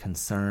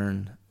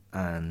concern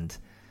and,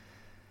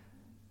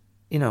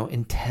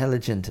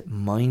 intelligent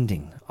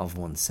minding of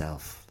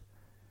oneself,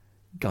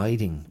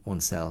 guiding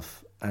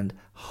oneself and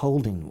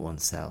holding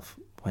oneself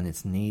when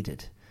it's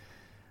needed.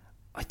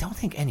 I don't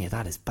think any of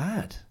that is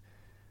bad.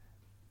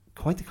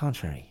 Quite the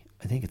contrary.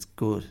 I think it's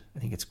good. I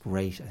think it's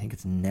great. I think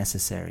it's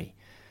necessary.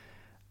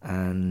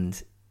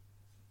 And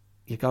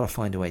you've got to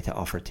find a way to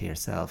offer it to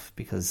yourself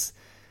because,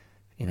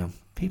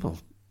 people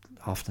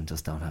often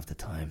just don't have the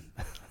time.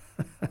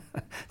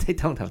 They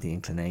don't have the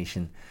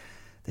inclination.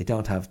 They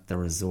don't have the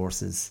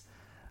resources.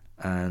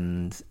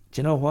 And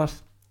do you know what?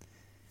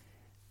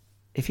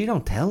 If you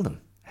don't tell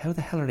them, how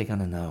the hell are they going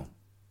to know?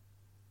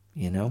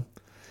 You know?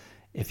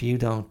 If you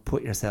don't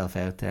put yourself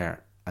out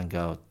there and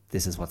go,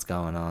 this is what's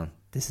going on,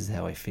 this is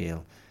how I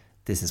feel,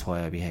 this is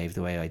why I behave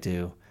the way I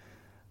do.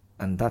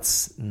 And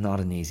that's not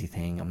an easy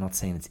thing. I'm not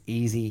saying it's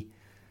easy,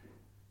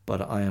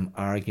 but I am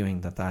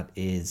arguing that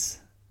is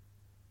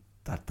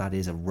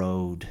a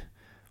road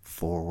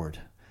forward.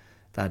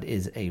 That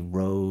is a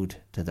road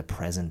to the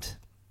present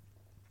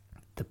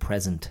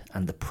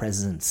and the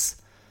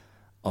presence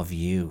of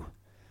you,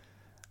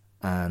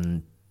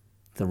 and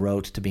the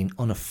road to being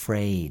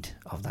unafraid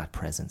of that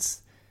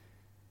presence,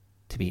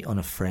 to be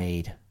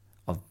unafraid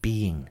of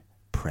being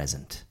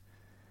present.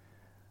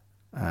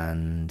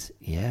 And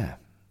yeah,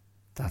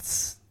 I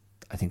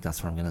think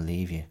that's where I'm going to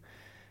leave you.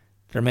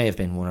 There may have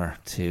been 1 or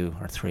 2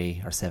 or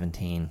 3 or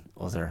 17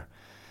 other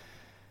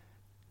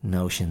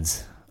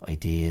notions,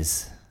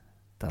 ideas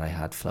that I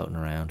had floating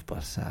around,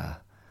 but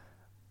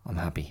I'm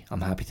happy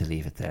to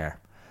leave it there.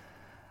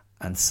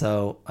 And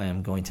so I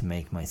am going to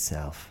make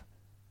myself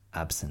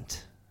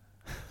absent.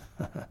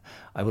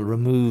 I will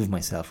remove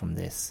myself from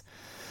this.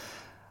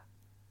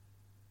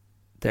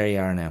 There you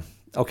are now.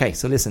 Okay,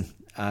 so listen,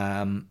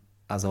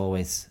 as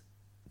always,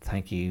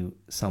 thank you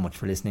so much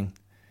for listening.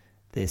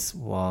 This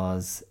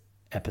was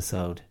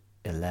episode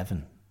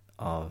 11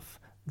 of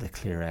the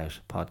Clear Out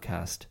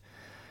podcast,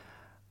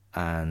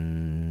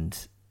 and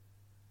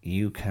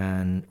you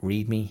can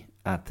read me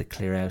at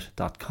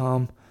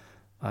theclearout.com.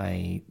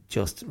 I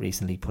just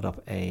recently put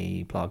up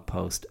a blog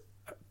post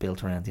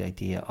built around the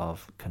idea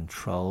of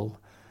control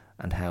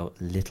and how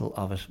little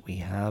of it we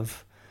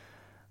have,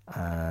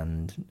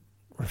 and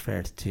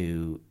referred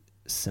to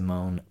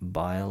Simone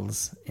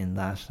Biles in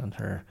that and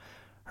her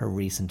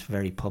recent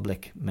very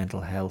public mental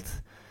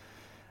health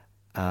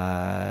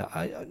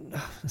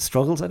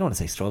struggles. I don't want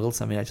to say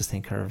struggles. I mean, I just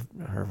think her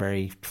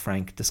very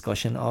frank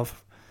discussion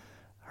of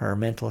her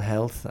mental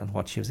health and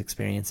what she was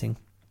experiencing.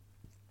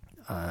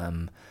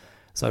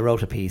 So I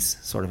wrote a piece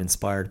sort of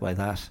inspired by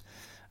that.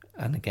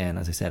 And again,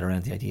 as I said,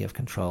 around the idea of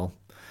control.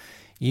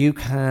 You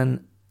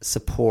can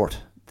support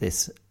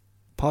this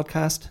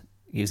podcast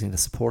using the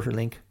supporter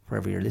link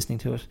wherever you're listening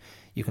to it.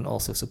 You can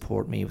also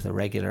support me with a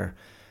regular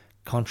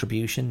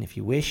contribution, if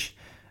you wish,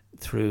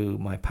 through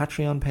my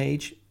Patreon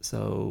page.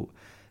 So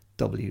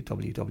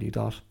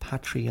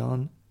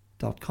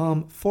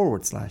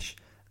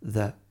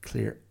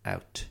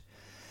www.patreon.com/theclearout.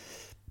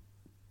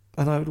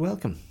 And I would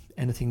welcome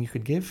anything you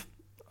could give.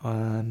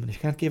 And if you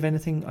can't give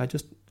anything, I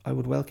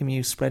would welcome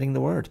you spreading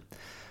the word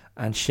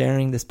and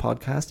sharing this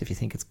podcast if you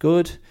think it's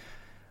good.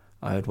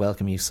 I would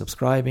welcome you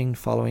subscribing,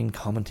 following,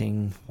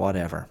 commenting,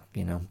 whatever.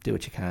 Do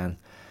what you can.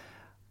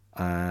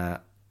 I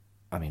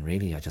mean,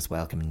 really, I just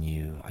welcome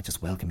you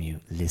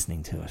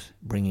listening to it,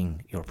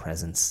 bringing your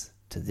presence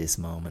to this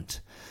moment,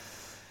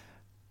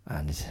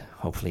 and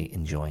hopefully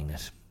enjoying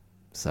it.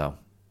 So,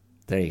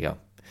 there you go.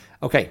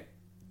 Okay,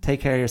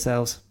 take care of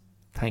yourselves.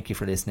 Thank you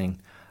for listening.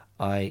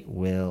 I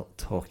will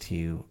talk to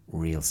you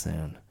real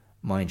soon.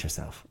 Mind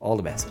yourself. All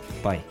the best.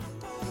 Bye.